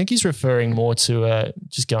barbecue. I think he's referring more to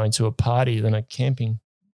just going to a party than a camping.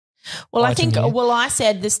 Well, I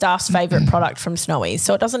said the staff's favourite product from Snowy,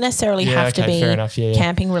 so it doesn't necessarily have to be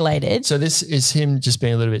camping related. So this is him just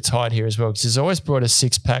being a little bit tight here as well, because he's always brought a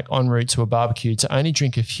 6-pack en route to a barbecue to only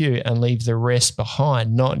drink a few and leave the rest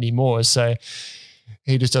behind, not anymore. So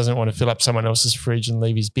he just doesn't want to fill up someone else's fridge and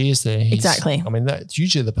leave his beers there. Exactly. I mean, that's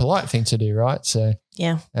usually the polite thing to do, right? So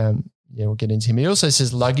we'll get into him. He also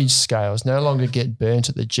says luggage scales no longer get burnt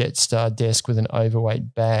at the Jetstar desk with an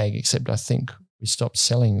overweight bag, except I think we stopped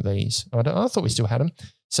selling these. I thought we still had them.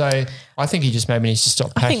 So I think he just maybe needs to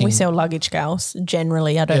stop packing. I think we sell luggage scales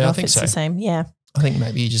generally. I don't know if it's the same. Yeah. I think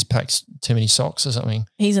maybe he just packs too many socks or something.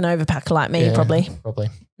 He's an overpacker like me, probably. Probably.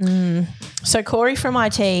 So Corey from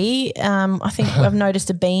IT, I think I've noticed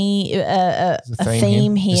a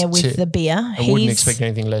theme here with the beer. I wouldn't expect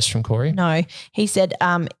anything less from Corey. No. He said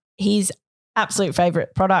his absolute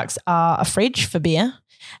favourite products are a fridge for beer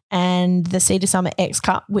and the Cedar Summer X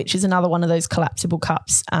cup, which is another one of those collapsible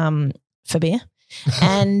cups for beer,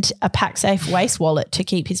 and a PackSafe waste wallet to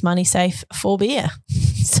keep his money safe for beer.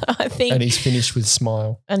 So I think, and he's finished with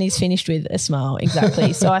smile. And he's finished with a smile,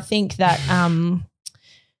 exactly. So I think that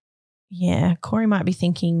Corey might be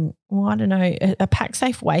thinking, well, I don't know, a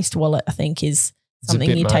PackSafe waste wallet I think is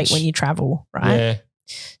something you take when you travel, right? Yeah.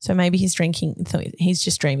 So maybe he's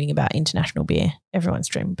just dreaming about international beer. Everyone's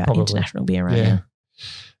dreaming about international beer right now.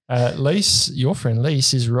 Lise, your friend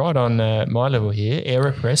Lise, is right on my level here.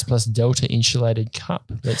 AeroPress plus Delta insulated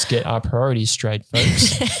cup. Let's get our priorities straight,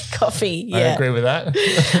 folks. Coffee, I agree with that.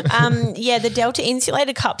 The Delta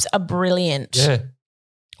insulated cups are brilliant. Yeah.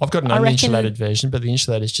 I've got an uninsulated version, but the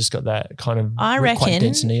insulator's just got that kind of quite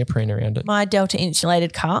dense neoprene around it. My Delta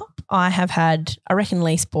insulated cup, I reckon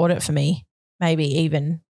Lise bought it for me, maybe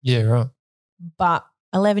even. Yeah, right. But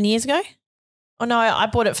 11 years ago? Oh, no, I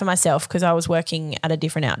bought it for myself because I was working at a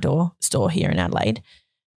different outdoor store here in Adelaide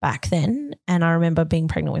back then, and I remember being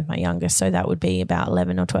pregnant with my youngest, so that would be about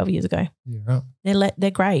 11 or 12 years ago. Yeah, right. They're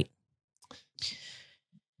great.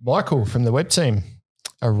 Michael from the web team,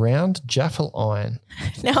 a round Jaffle iron.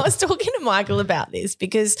 Now, I was talking to Michael about this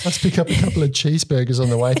because... Let's pick up a couple of cheeseburgers on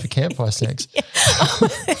the way for campfire snacks.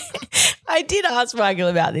 I did ask Michael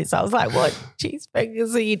about this. I was like, what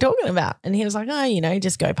cheeseburgers are you talking about? And he was like, oh,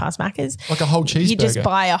 just go past Macca's. Like a whole cheeseburger. You just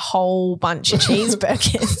buy a whole bunch of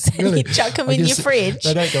cheeseburgers and you chuck them in your fridge.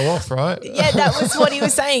 They don't go off, right? Yeah, that was what he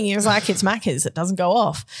was saying. He was like, it's Macca's. It doesn't go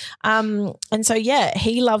off. And so,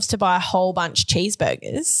 he loves to buy a whole bunch of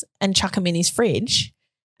cheeseburgers and chuck them in his fridge.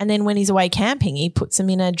 And then when he's away camping, he puts them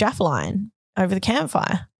in a Jaffa line over the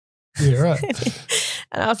campfire. Yeah, right.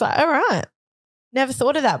 And I was like, all right. Never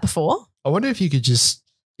thought of that before. I wonder if you just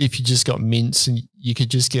got mince and you could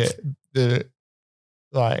just get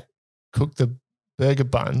cook the burger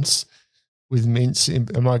buns with mince.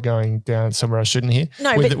 Am I going down somewhere I shouldn't here?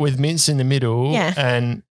 No, with mince in the middle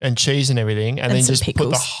and cheese and everything, and then just pickles.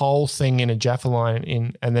 put the whole thing in a Jaffa line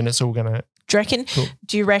in, and then it's all going to.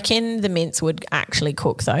 Do you reckon the mince would actually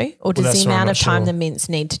cook though? Or does the amount of time the mince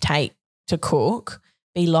need to take to cook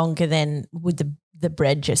be longer than would the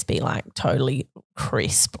bread just be like totally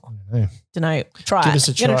crisp? I don't know. Try Give it. us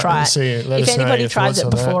a try. Gonna try it. See it. If anybody tries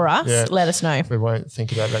it before us, let us know. We won't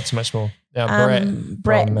think about that too much more. Now,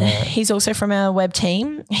 Brett, he's also from our web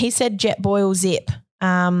team. He said JetBoil Zip.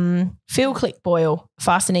 Feel click boil,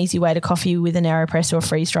 fast and easy way to coffee with an AeroPress or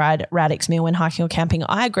freeze-dried Radix meal when hiking or camping.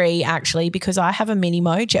 I agree actually, because I have a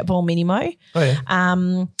Minimo, JetBoil Minimo. Oh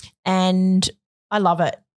yeah. And I love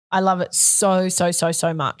it. I love it so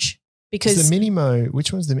much because is the Minimo,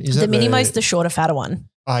 which one's the Minimo's the shorter, fatter one.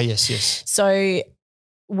 Ah, yes. So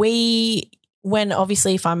when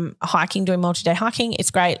obviously if I'm hiking, doing multi-day hiking, it's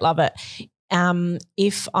great, love it.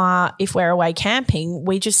 If we're away camping,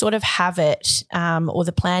 we just sort of have it, or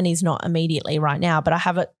the plan is not immediately right now, but I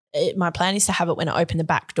have it. My plan is to have it when I open the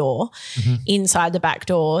back door. Mm-hmm. Inside the back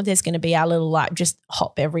door, there's going to be our little just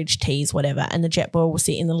hot beverage teas, whatever, and the JetBoil will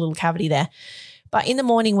sit in the little cavity there. But in the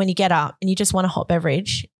morning when you get up and you just want a hot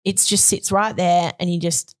beverage, it just sits right there, and you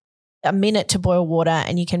just a minute to boil water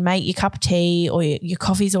and you can make your cup of tea or your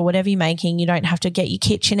coffees or whatever you're making. You don't have to get your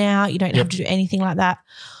kitchen out. You don't have to do anything like that.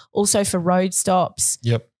 Also for road stops.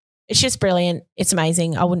 Yep. It's just brilliant. It's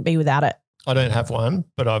amazing. I wouldn't be without it. I don't have one,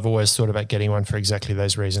 but I've always thought about getting one for exactly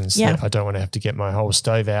those reasons. Yep. I don't want to have to get my whole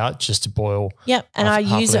stove out just to boil. Yep. And I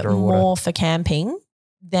use it more for camping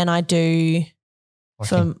than I do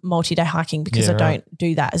for multi-day hiking because I don't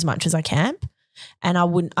do that as much as I camp. And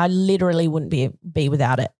I literally wouldn't be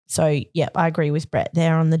without it. So, yep, I agree with Brett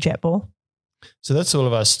there on the JetBoil. So that's all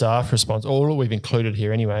of our staff response. All we've included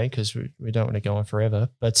here anyway because we don't want to go on forever.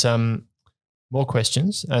 But more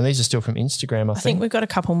questions, and these are still from Instagram, I think. We've got a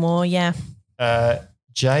couple more, yeah.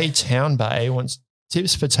 Jay Townbay wants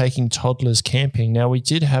tips for taking toddlers camping. Now, we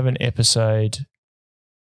did have an episode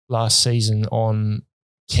last season on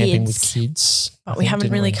camping with kids. But we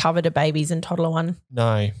haven't really covered a babies and toddler one.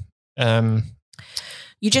 No.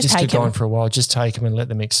 You just take them. On for a while. Just take them and let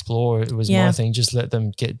them explore. It was my thing. Just let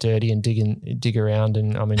them get dirty and dig around.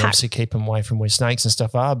 And I mean, obviously keep them away from where snakes and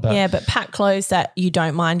stuff are. But but pack clothes that you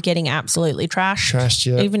don't mind getting absolutely trashed.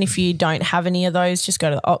 Yeah. Even if you don't have any of those, just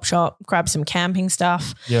go to the op shop, grab some camping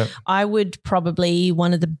stuff. Yeah. I would probably,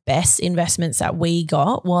 one of the best investments that we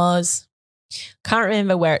got was, can't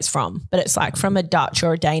remember where it's from, but it's like from a Dutch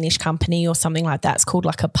or a Danish company or something like that. It's called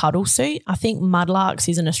like a puddle suit. I think Mudlarks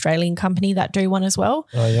is an Australian company that do one as well.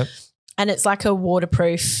 Oh, yep. And it's like a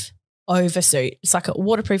waterproof oversuit. It's like a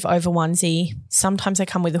waterproof over onesie. Sometimes they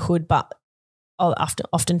come with a hood, but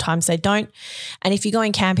oftentimes they don't. And if you're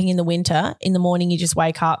going camping in the winter, in the morning you just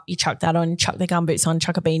wake up, you chuck that on, chuck the gumboots on,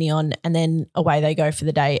 chuck a beanie on, and then away they go for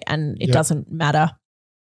the day. And it doesn't matter.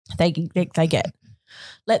 They get.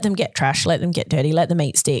 Let them get trash, let them get dirty, let them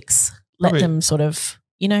eat sticks, let them sort of,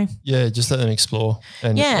 Yeah, just let them explore.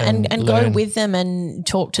 And go with them and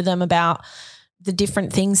talk to them about the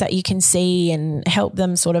different things that you can see and help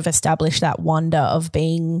them sort of establish that wonder of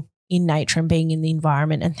being in nature and being in the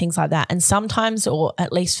environment and things like that. And sometimes, or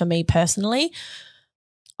at least for me personally,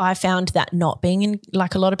 I found that not being in,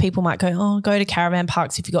 like a lot of people might go to caravan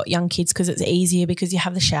parks if you've got young kids because it's easier because you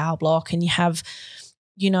have the shower block and you have –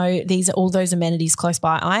 these are all those amenities close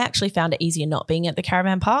by. I actually found it easier not being at the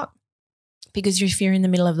caravan park because if you're in the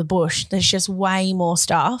middle of the bush, there's just way more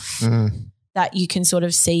stuff that you can sort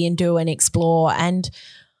of see and do and explore, and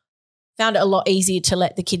found it a lot easier to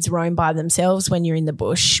let the kids roam by themselves when you're in the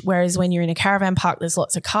bush. Whereas when you're in a caravan park, there's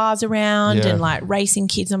lots of cars around and like racing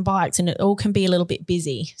kids on bikes, and it all can be a little bit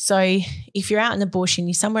busy. So if you're out in the bush and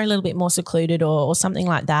you're somewhere a little bit more secluded or something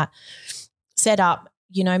like that, set up,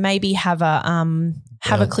 maybe have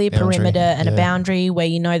a clear perimeter and a boundary where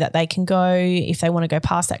you know that they can go. If they want to go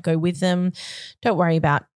past that, go with them. Don't worry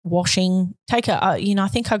about washing. Take I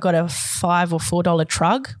think I got a $5 or $4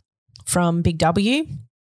 trug from Big W.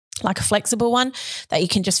 like a flexible one that you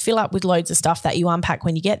can just fill up with loads of stuff that you unpack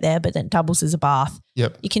when you get there, but then doubles as a bath.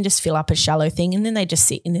 Yep. You can just fill up a shallow thing and then they just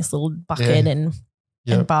sit in this little bucket and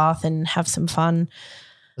bath and have some fun.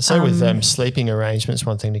 So with sleeping arrangements,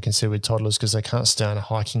 one thing to consider with toddlers because they can't stay on a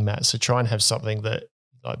hiking mat. So try and have something that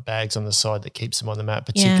like bags on the side that keeps them on the mat,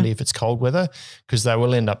 particularly if it's cold weather, because they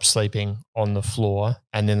will end up sleeping on the floor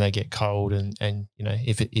and then they get cold. And you know,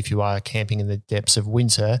 if you are camping in the depths of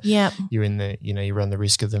winter, you're in the, you know, you run the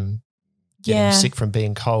risk of them getting sick from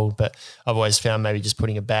being cold. But I've always found maybe just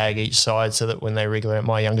putting a bag each side so that when they wriggle out,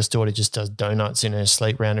 my youngest daughter just does donuts in her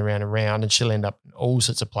sleep round and round and round, and she'll end up in all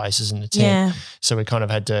sorts of places in the tent. So we kind of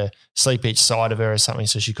had to sleep each side of her or something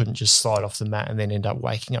so she couldn't just slide off the mat and then end up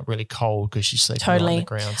waking up really cold because she's sleeping on the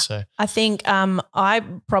ground. So I think I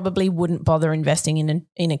probably wouldn't bother investing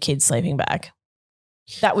in a kid's sleeping bag.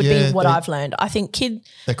 That would be what I've learned. I think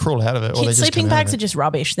they crawl out of it. Kids' sleeping bags are just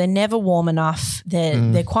rubbish. They're never warm enough.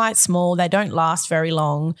 They're quite small. They don't last very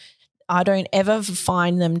long. I don't ever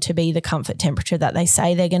find them to be the comfort temperature that they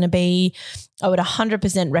say they're going to be. I would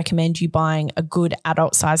 100% recommend you buying a good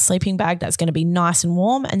adult size sleeping bag that's going to be nice and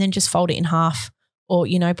warm, and then just fold it in half, or,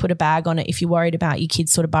 you know, put a bag on it if you're worried about your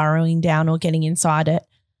kids sort of burrowing down or getting inside it.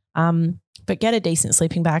 But get a decent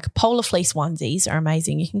sleeping bag. Polar fleece onesies are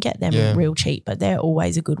amazing. You can get them real cheap, but they're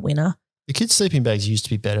always a good winner. The kids' sleeping bags used to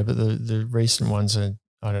be better, but the recent ones are,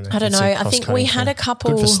 I don't know. I think we had a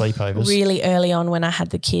couple good for sleepovers really early on when I had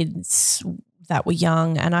the kids that were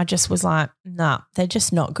young, and I just was like, nah, they're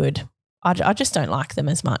just not good. I just don't like them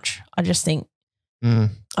as much. I just think, I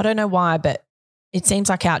don't know why, but it seems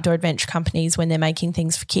like outdoor adventure companies, when they're making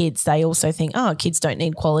things for kids, they also think, oh, kids don't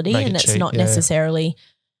need quality, and it's cheap, not necessarily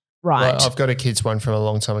right. Well, I've got a kids one from a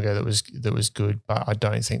long time ago that was good, but I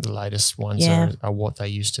don't think the latest ones are what they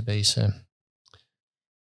used to be. So,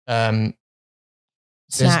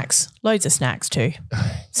 snacks, loads of snacks too.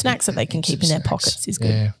 Snacks that they can keep in their pockets is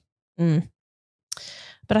good. Yeah.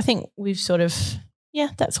 But I think we've sort of,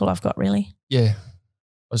 that's all I've got really. Yeah.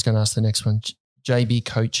 I was going to ask the next one, JB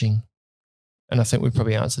Coaching. And I think we've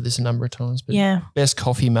probably answered this a number of times, but best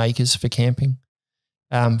coffee makers for camping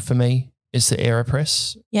for me is the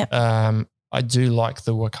AeroPress. Yep. I do like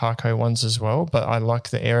the Wakako ones as well, but I like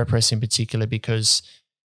the AeroPress in particular because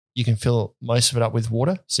you can fill most of it up with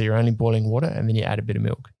water. So you're only boiling water and then you add a bit of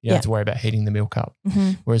milk. You don't have to worry about heating the milk up.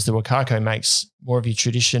 Whereas the Wakako makes more of your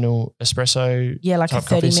traditional espresso. Yeah, like a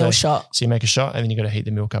 30 ml shot. So you make a shot and then you got to heat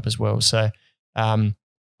the milk up as well. So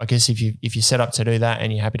I guess if you set up to do that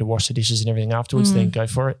and you're happy to wash the dishes and everything afterwards, then go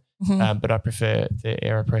for it. But I prefer the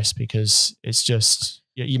AeroPress because it's just,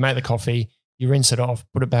 you make the coffee, you rinse it off,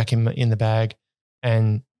 put it back in the bag,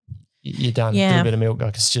 and you're done. A little bit of milk,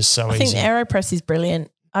 like it's just so easy. I think the AeroPress is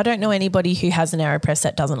brilliant. I don't know anybody who has an AeroPress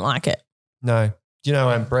that doesn't like it. No. Do you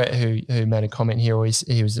know Brett, who made a comment here,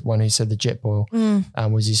 he was the one who said the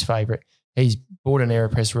JetBoil was his favourite. He's bought an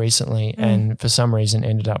AeroPress recently and for some reason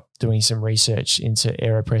ended up doing some research into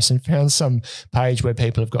AeroPress and found some page where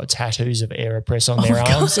people have got tattoos of AeroPress on their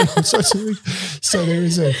arms. So there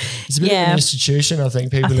is it's a bit of an institution, I think,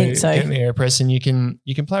 people who get an AeroPress, and you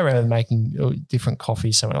can play around with making different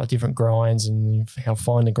coffees, so like different grinds and how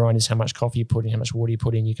fine the grind is, how much coffee you put in, how much water you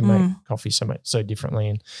put in. You can make coffee so differently,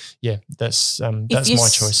 and that's my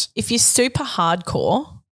choice. If you're super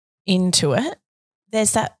hardcore into it,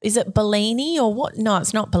 there's that, is it Bellini or what? No,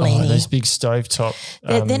 it's not Bellini. Oh, those big stovetop.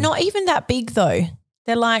 They're not even that big though.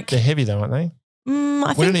 They're heavy though, aren't they?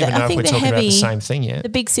 I we don't even know if we're talking about the same thing yet. The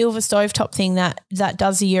big silver stovetop thing that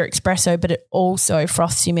does your espresso, but it also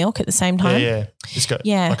froths your milk at the same time. Yeah. It's got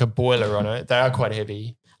like a boiler on it. They are quite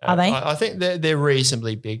heavy. Are they? I think they're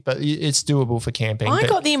reasonably big, but it's doable for camping. I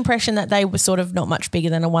got the impression that they were sort of not much bigger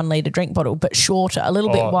than a 1 litre drink bottle, but shorter, a little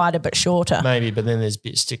bit wider, but shorter. Maybe, but then there's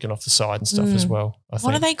bits sticking off the side and stuff as well. I think.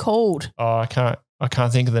 What are they called? Oh, I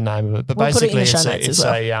can't think of the name of it. But we'll basically, it's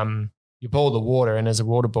you boil the water, and as the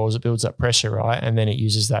water boils, it builds up pressure, right? And then it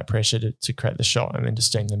uses that pressure to create the shot and then to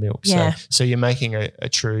steam the milk. Yeah. So you're making a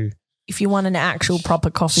true. If you want an actual proper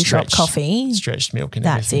coffee shop coffee, stretched milk and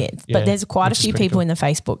that's everything. it. But there's quite a few people in the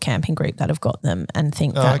Facebook camping group that have got them and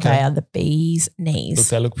think that they are the bee's knees. Look,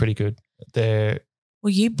 they look pretty good. Well,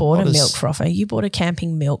 you bought a milk frother. You bought a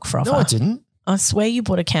camping milk frother. No, I didn't. I swear you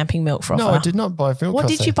bought a camping milk frother. No, I did not buy a milk frother. What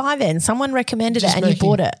did you buy then? Someone recommended it and you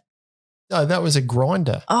bought it. No, that was a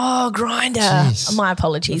grinder. Oh, grinder. Jeez. My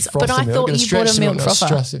apologies. But I thought you bought a milk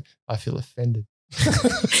frother. I feel offended.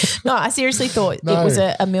 No, I seriously thought it was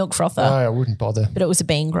a milk frother. No, I wouldn't bother. But it was a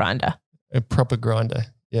bean grinder. A proper grinder,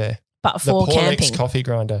 yeah. But for camping. The coffee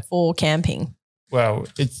grinder. For camping. Well,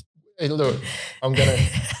 look, I'm going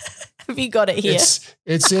to... Have you got it here?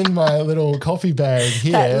 It's in my little coffee bag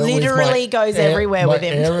here. That literally goes everywhere with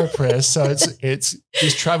him. AeroPress. So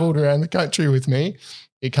it's travelled around the country with me.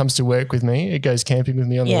 It comes to work with me. It goes camping with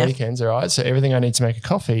me on the weekends. All right. So everything I need to make a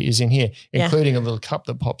coffee is in here, including a little cup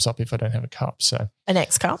that pops up if I don't have a cup. So an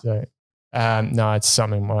X cup. So no, it's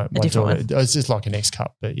something my daughter. One. It's just like an X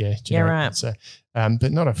cup, but generic. Yeah, right. So,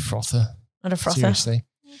 but not a frother. Not a frother. Seriously.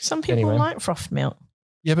 Some people like frothed milk.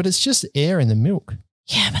 Yeah, but it's just air in the milk.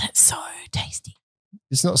 Yeah, but it's so tasty.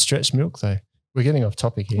 It's not stretched milk though. We're getting off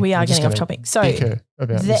topic here. We are getting off topic. So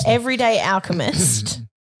the Everyday Alchemist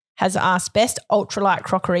has asked best ultralight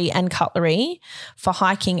crockery and cutlery for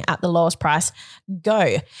hiking at the lowest price.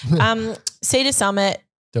 Go. Cedar Summit,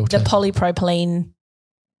 Delta. the polypropylene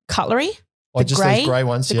cutlery. Just those grey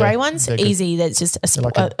ones. The grey ones, easy. That's just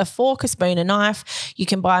a fork, a spoon, a knife. You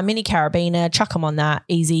can buy a mini carabiner, chuck them on that,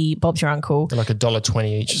 easy. Bob's your uncle. They're like $1.20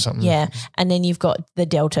 each or something. Yeah. And then you've got the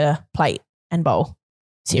Delta plate and bowl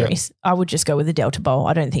series. Yep. I would just go with the Delta bowl.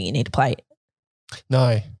 I don't think you need a plate.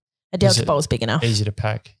 No. A Delta bowl is big enough. Easy to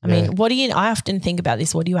pack. I mean, I often think about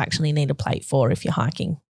this. What do you actually need a plate for if you're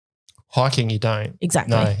hiking? Hiking, you don't.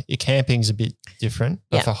 Exactly. No, your camping's a bit different.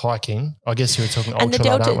 But for hiking, I guess you were talking ultralight, and the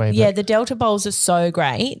Delta, aren't we? Yeah, the Delta bowls are so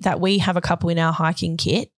great that we have a couple in our hiking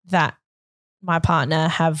kit that my partner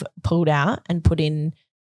have pulled out and put in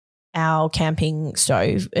our camping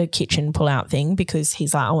stove, a kitchen pull-out thing, because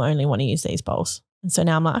he's like, I only want to use these bowls. And so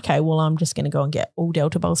now I'm like, okay, well, I'm just going to go and get all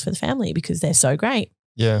Delta bowls for the family because they're so great.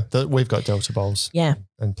 Yeah, we've got Delta bowls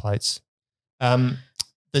and plates.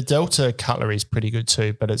 The Delta cutlery is pretty good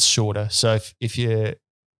too, but it's shorter. So if you're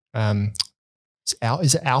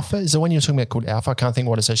is it Alpha? Is the one you're talking about called Alpha? I can't think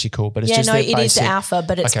what it's actually called, but it's just it is the Alpha,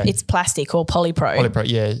 but it's plastic or polypro. Polypro,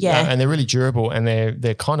 yeah. And they're really durable and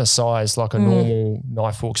they're kind of sized like a normal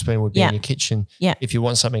knife, fork, spoon would be in your kitchen. Yeah. If you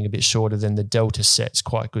want something a bit shorter, then the Delta set's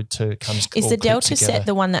quite good too. Is the Delta set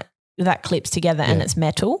the one that clips together and it's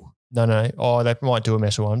metal? No. Oh, they might do a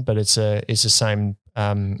metal one, but it's the same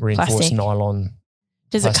reinforced plastic. Nylon.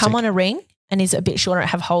 Does it come on a ring and is it a bit shorter?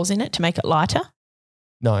 Have holes in it to make it lighter?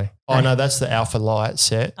 No. Oh, no, that's the Alpha Light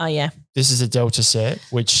set. Oh, yeah. This is a Delta set,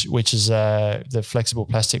 which is the flexible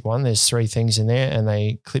plastic one. There's 3 things in there and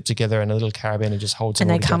they clip together and a little carabiner just holds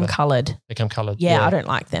them all together. And they come coloured. They come coloured. Yeah, I don't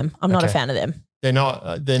like them. I'm not a fan of them. They're not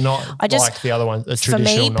like the other one, a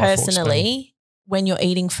traditional for me personally, when you're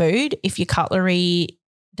eating food, if your cutlery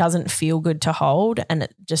doesn't feel good to hold and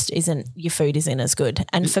it just isn't, your food isn't as good.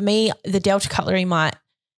 And for me, the Delta cutlery might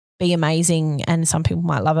be amazing and some people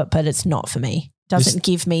might love it, but it's not for me. Doesn't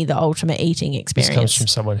give me the ultimate eating experience. This comes from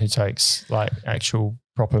someone who takes like actual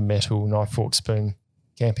proper metal knife, fork, spoon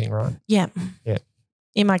camping, right? Yeah. Yeah.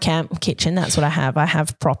 In my camp kitchen, that's what I have. I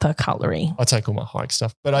have proper cutlery. I take all my hike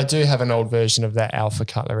stuff, but I do have an old version of that Alpha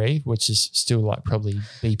cutlery, which is still like probably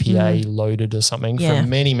BPA loaded or something from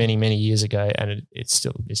many, many, many years ago, and it's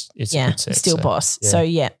still a good set. Still boss. Yeah. So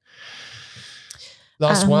yeah.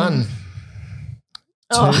 Last one.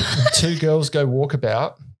 Two girls go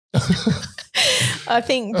walkabout. I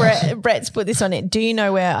think Brett's put this on it. Do you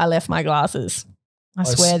know where I left my glasses? I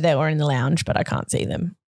swear they were in the lounge, but I can't see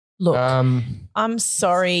them. Look, I'm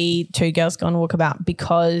sorry, Two Girls Gone Walkabout,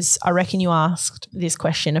 because I reckon you asked this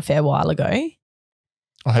question a fair while ago.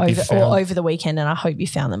 I hope over the weekend, and I hope you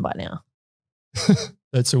found them by now.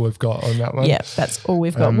 That's all we've got on that one. Yeah, that's all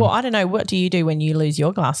we've got. Well, I don't know. What do you do when you lose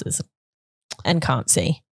your glasses and can't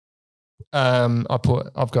see? I've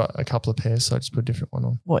got a couple of pairs, so I just put a different one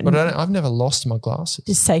on. But I've never lost my glasses.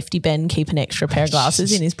 Does Safety Ben keep an extra pair of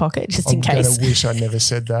glasses in his pocket just in case? I wish I'd never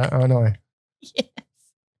said that. I know. Yes.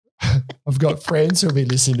 I've got friends who'll be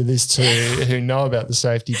listening to this too who know about the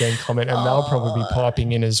Safety Ben comment and they'll probably be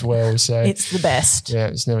piping in as well. So it's the best. Yeah,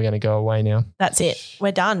 it's never going to go away now. That's it.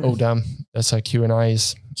 We're done. All done. That's our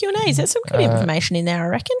Q&As. There's some good information in there, I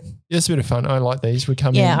reckon. Yeah, it's a bit of fun. I like these. We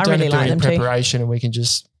come in, I really like them preparation too. And we can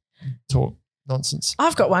just talk nonsense.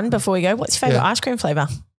 I've got one before we go. What's your favourite ice cream flavour?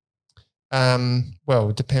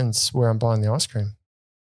 Well, it depends where I'm buying the ice cream.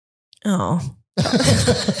 Oh.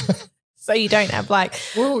 So you don't have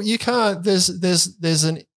Well, you can't. There's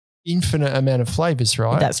an infinite amount of flavours,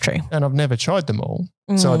 right? That's true. And I've never tried them all,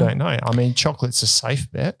 so I don't know. I mean, chocolate's a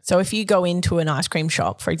safe bet. So if you go into an ice cream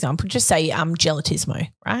shop, for example, just say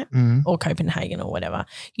Gelatismo, right? Or Copenhagen or whatever,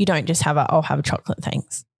 you don't just have I'll have a chocolate,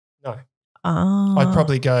 thanks. No. Oh. I'd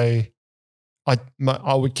probably go,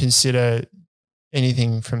 I would consider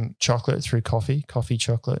anything from chocolate through coffee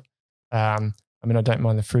chocolate. I mean, I don't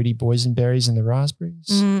mind the fruity boysenberries and the raspberries.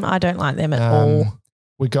 I don't like them at all.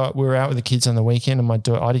 We were out with the kids on the weekend and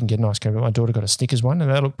I didn't get an ice cream, but my daughter got a Snickers one and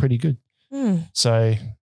that looked pretty good. So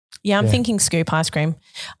Yeah, I'm thinking scoop ice cream.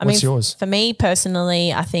 What's yours? For me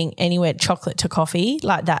personally, I think anywhere chocolate to coffee,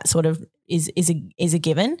 like that sort of is a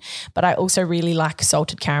given. But I also really like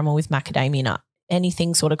salted caramel with macadamia nut.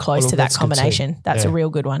 Anything sort of close to that combination. That's a real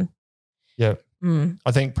good one. Yeah.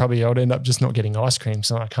 I think probably I would end up just not getting ice cream,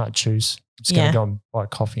 so I can't choose. I'm just going to go and buy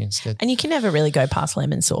coffee instead. And you can never really go past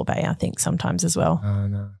lemon sorbet, I think, sometimes as well. Oh,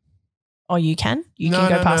 no. Oh, you can? You can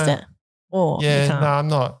go past it? Or yeah, no, I'm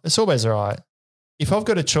not. The sorbet's all right. If I've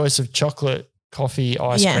got a choice of chocolate, coffee,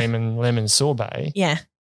 ice cream and lemon sorbet,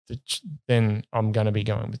 then I'm going to be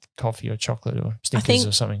going with coffee or chocolate or Snickers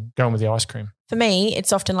or something, going with the ice cream. For me,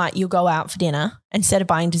 it's often like you'll go out for dinner. Instead of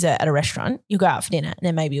buying dessert at a restaurant, you'll go out for dinner and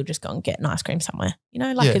then maybe you'll just go and get an ice cream somewhere,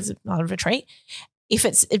 as part of a treat. If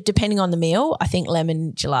depending on the meal, I think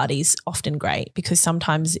lemon gelati is often great because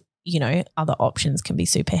sometimes, other options can be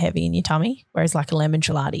super heavy in your tummy, whereas like a lemon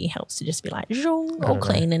gelati helps to just be like all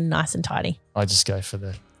clean and nice and tidy. I just go for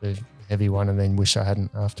the heavy one and then wish I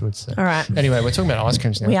hadn't afterwards. So. All right. Anyway, we're talking about ice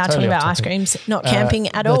creams now. We are talking about ice creams, not camping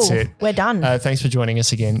at all. That's it. We're done. Thanks for joining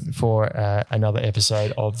us again for another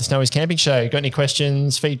episode of the Snowy's Camping Show. Got any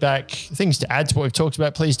questions, feedback, things to add to what we've talked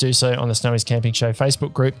about, please do so on the Snowy's Camping Show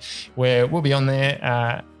Facebook group, where we'll be on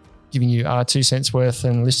there giving you our 2 cents worth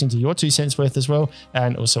and listening to your 2 cents worth as well,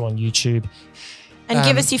 and also on YouTube. And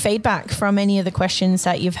give us your feedback from any of the questions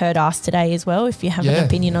that you've heard asked today as well. If you have an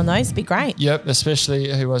opinion on those, it'd be great. Yep,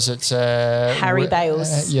 especially, who was it? Harry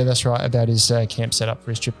Bales. Yeah, that's right, about his camp setup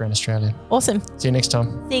for his trip around Australia. Awesome. See you next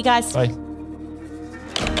time. See you guys. Bye.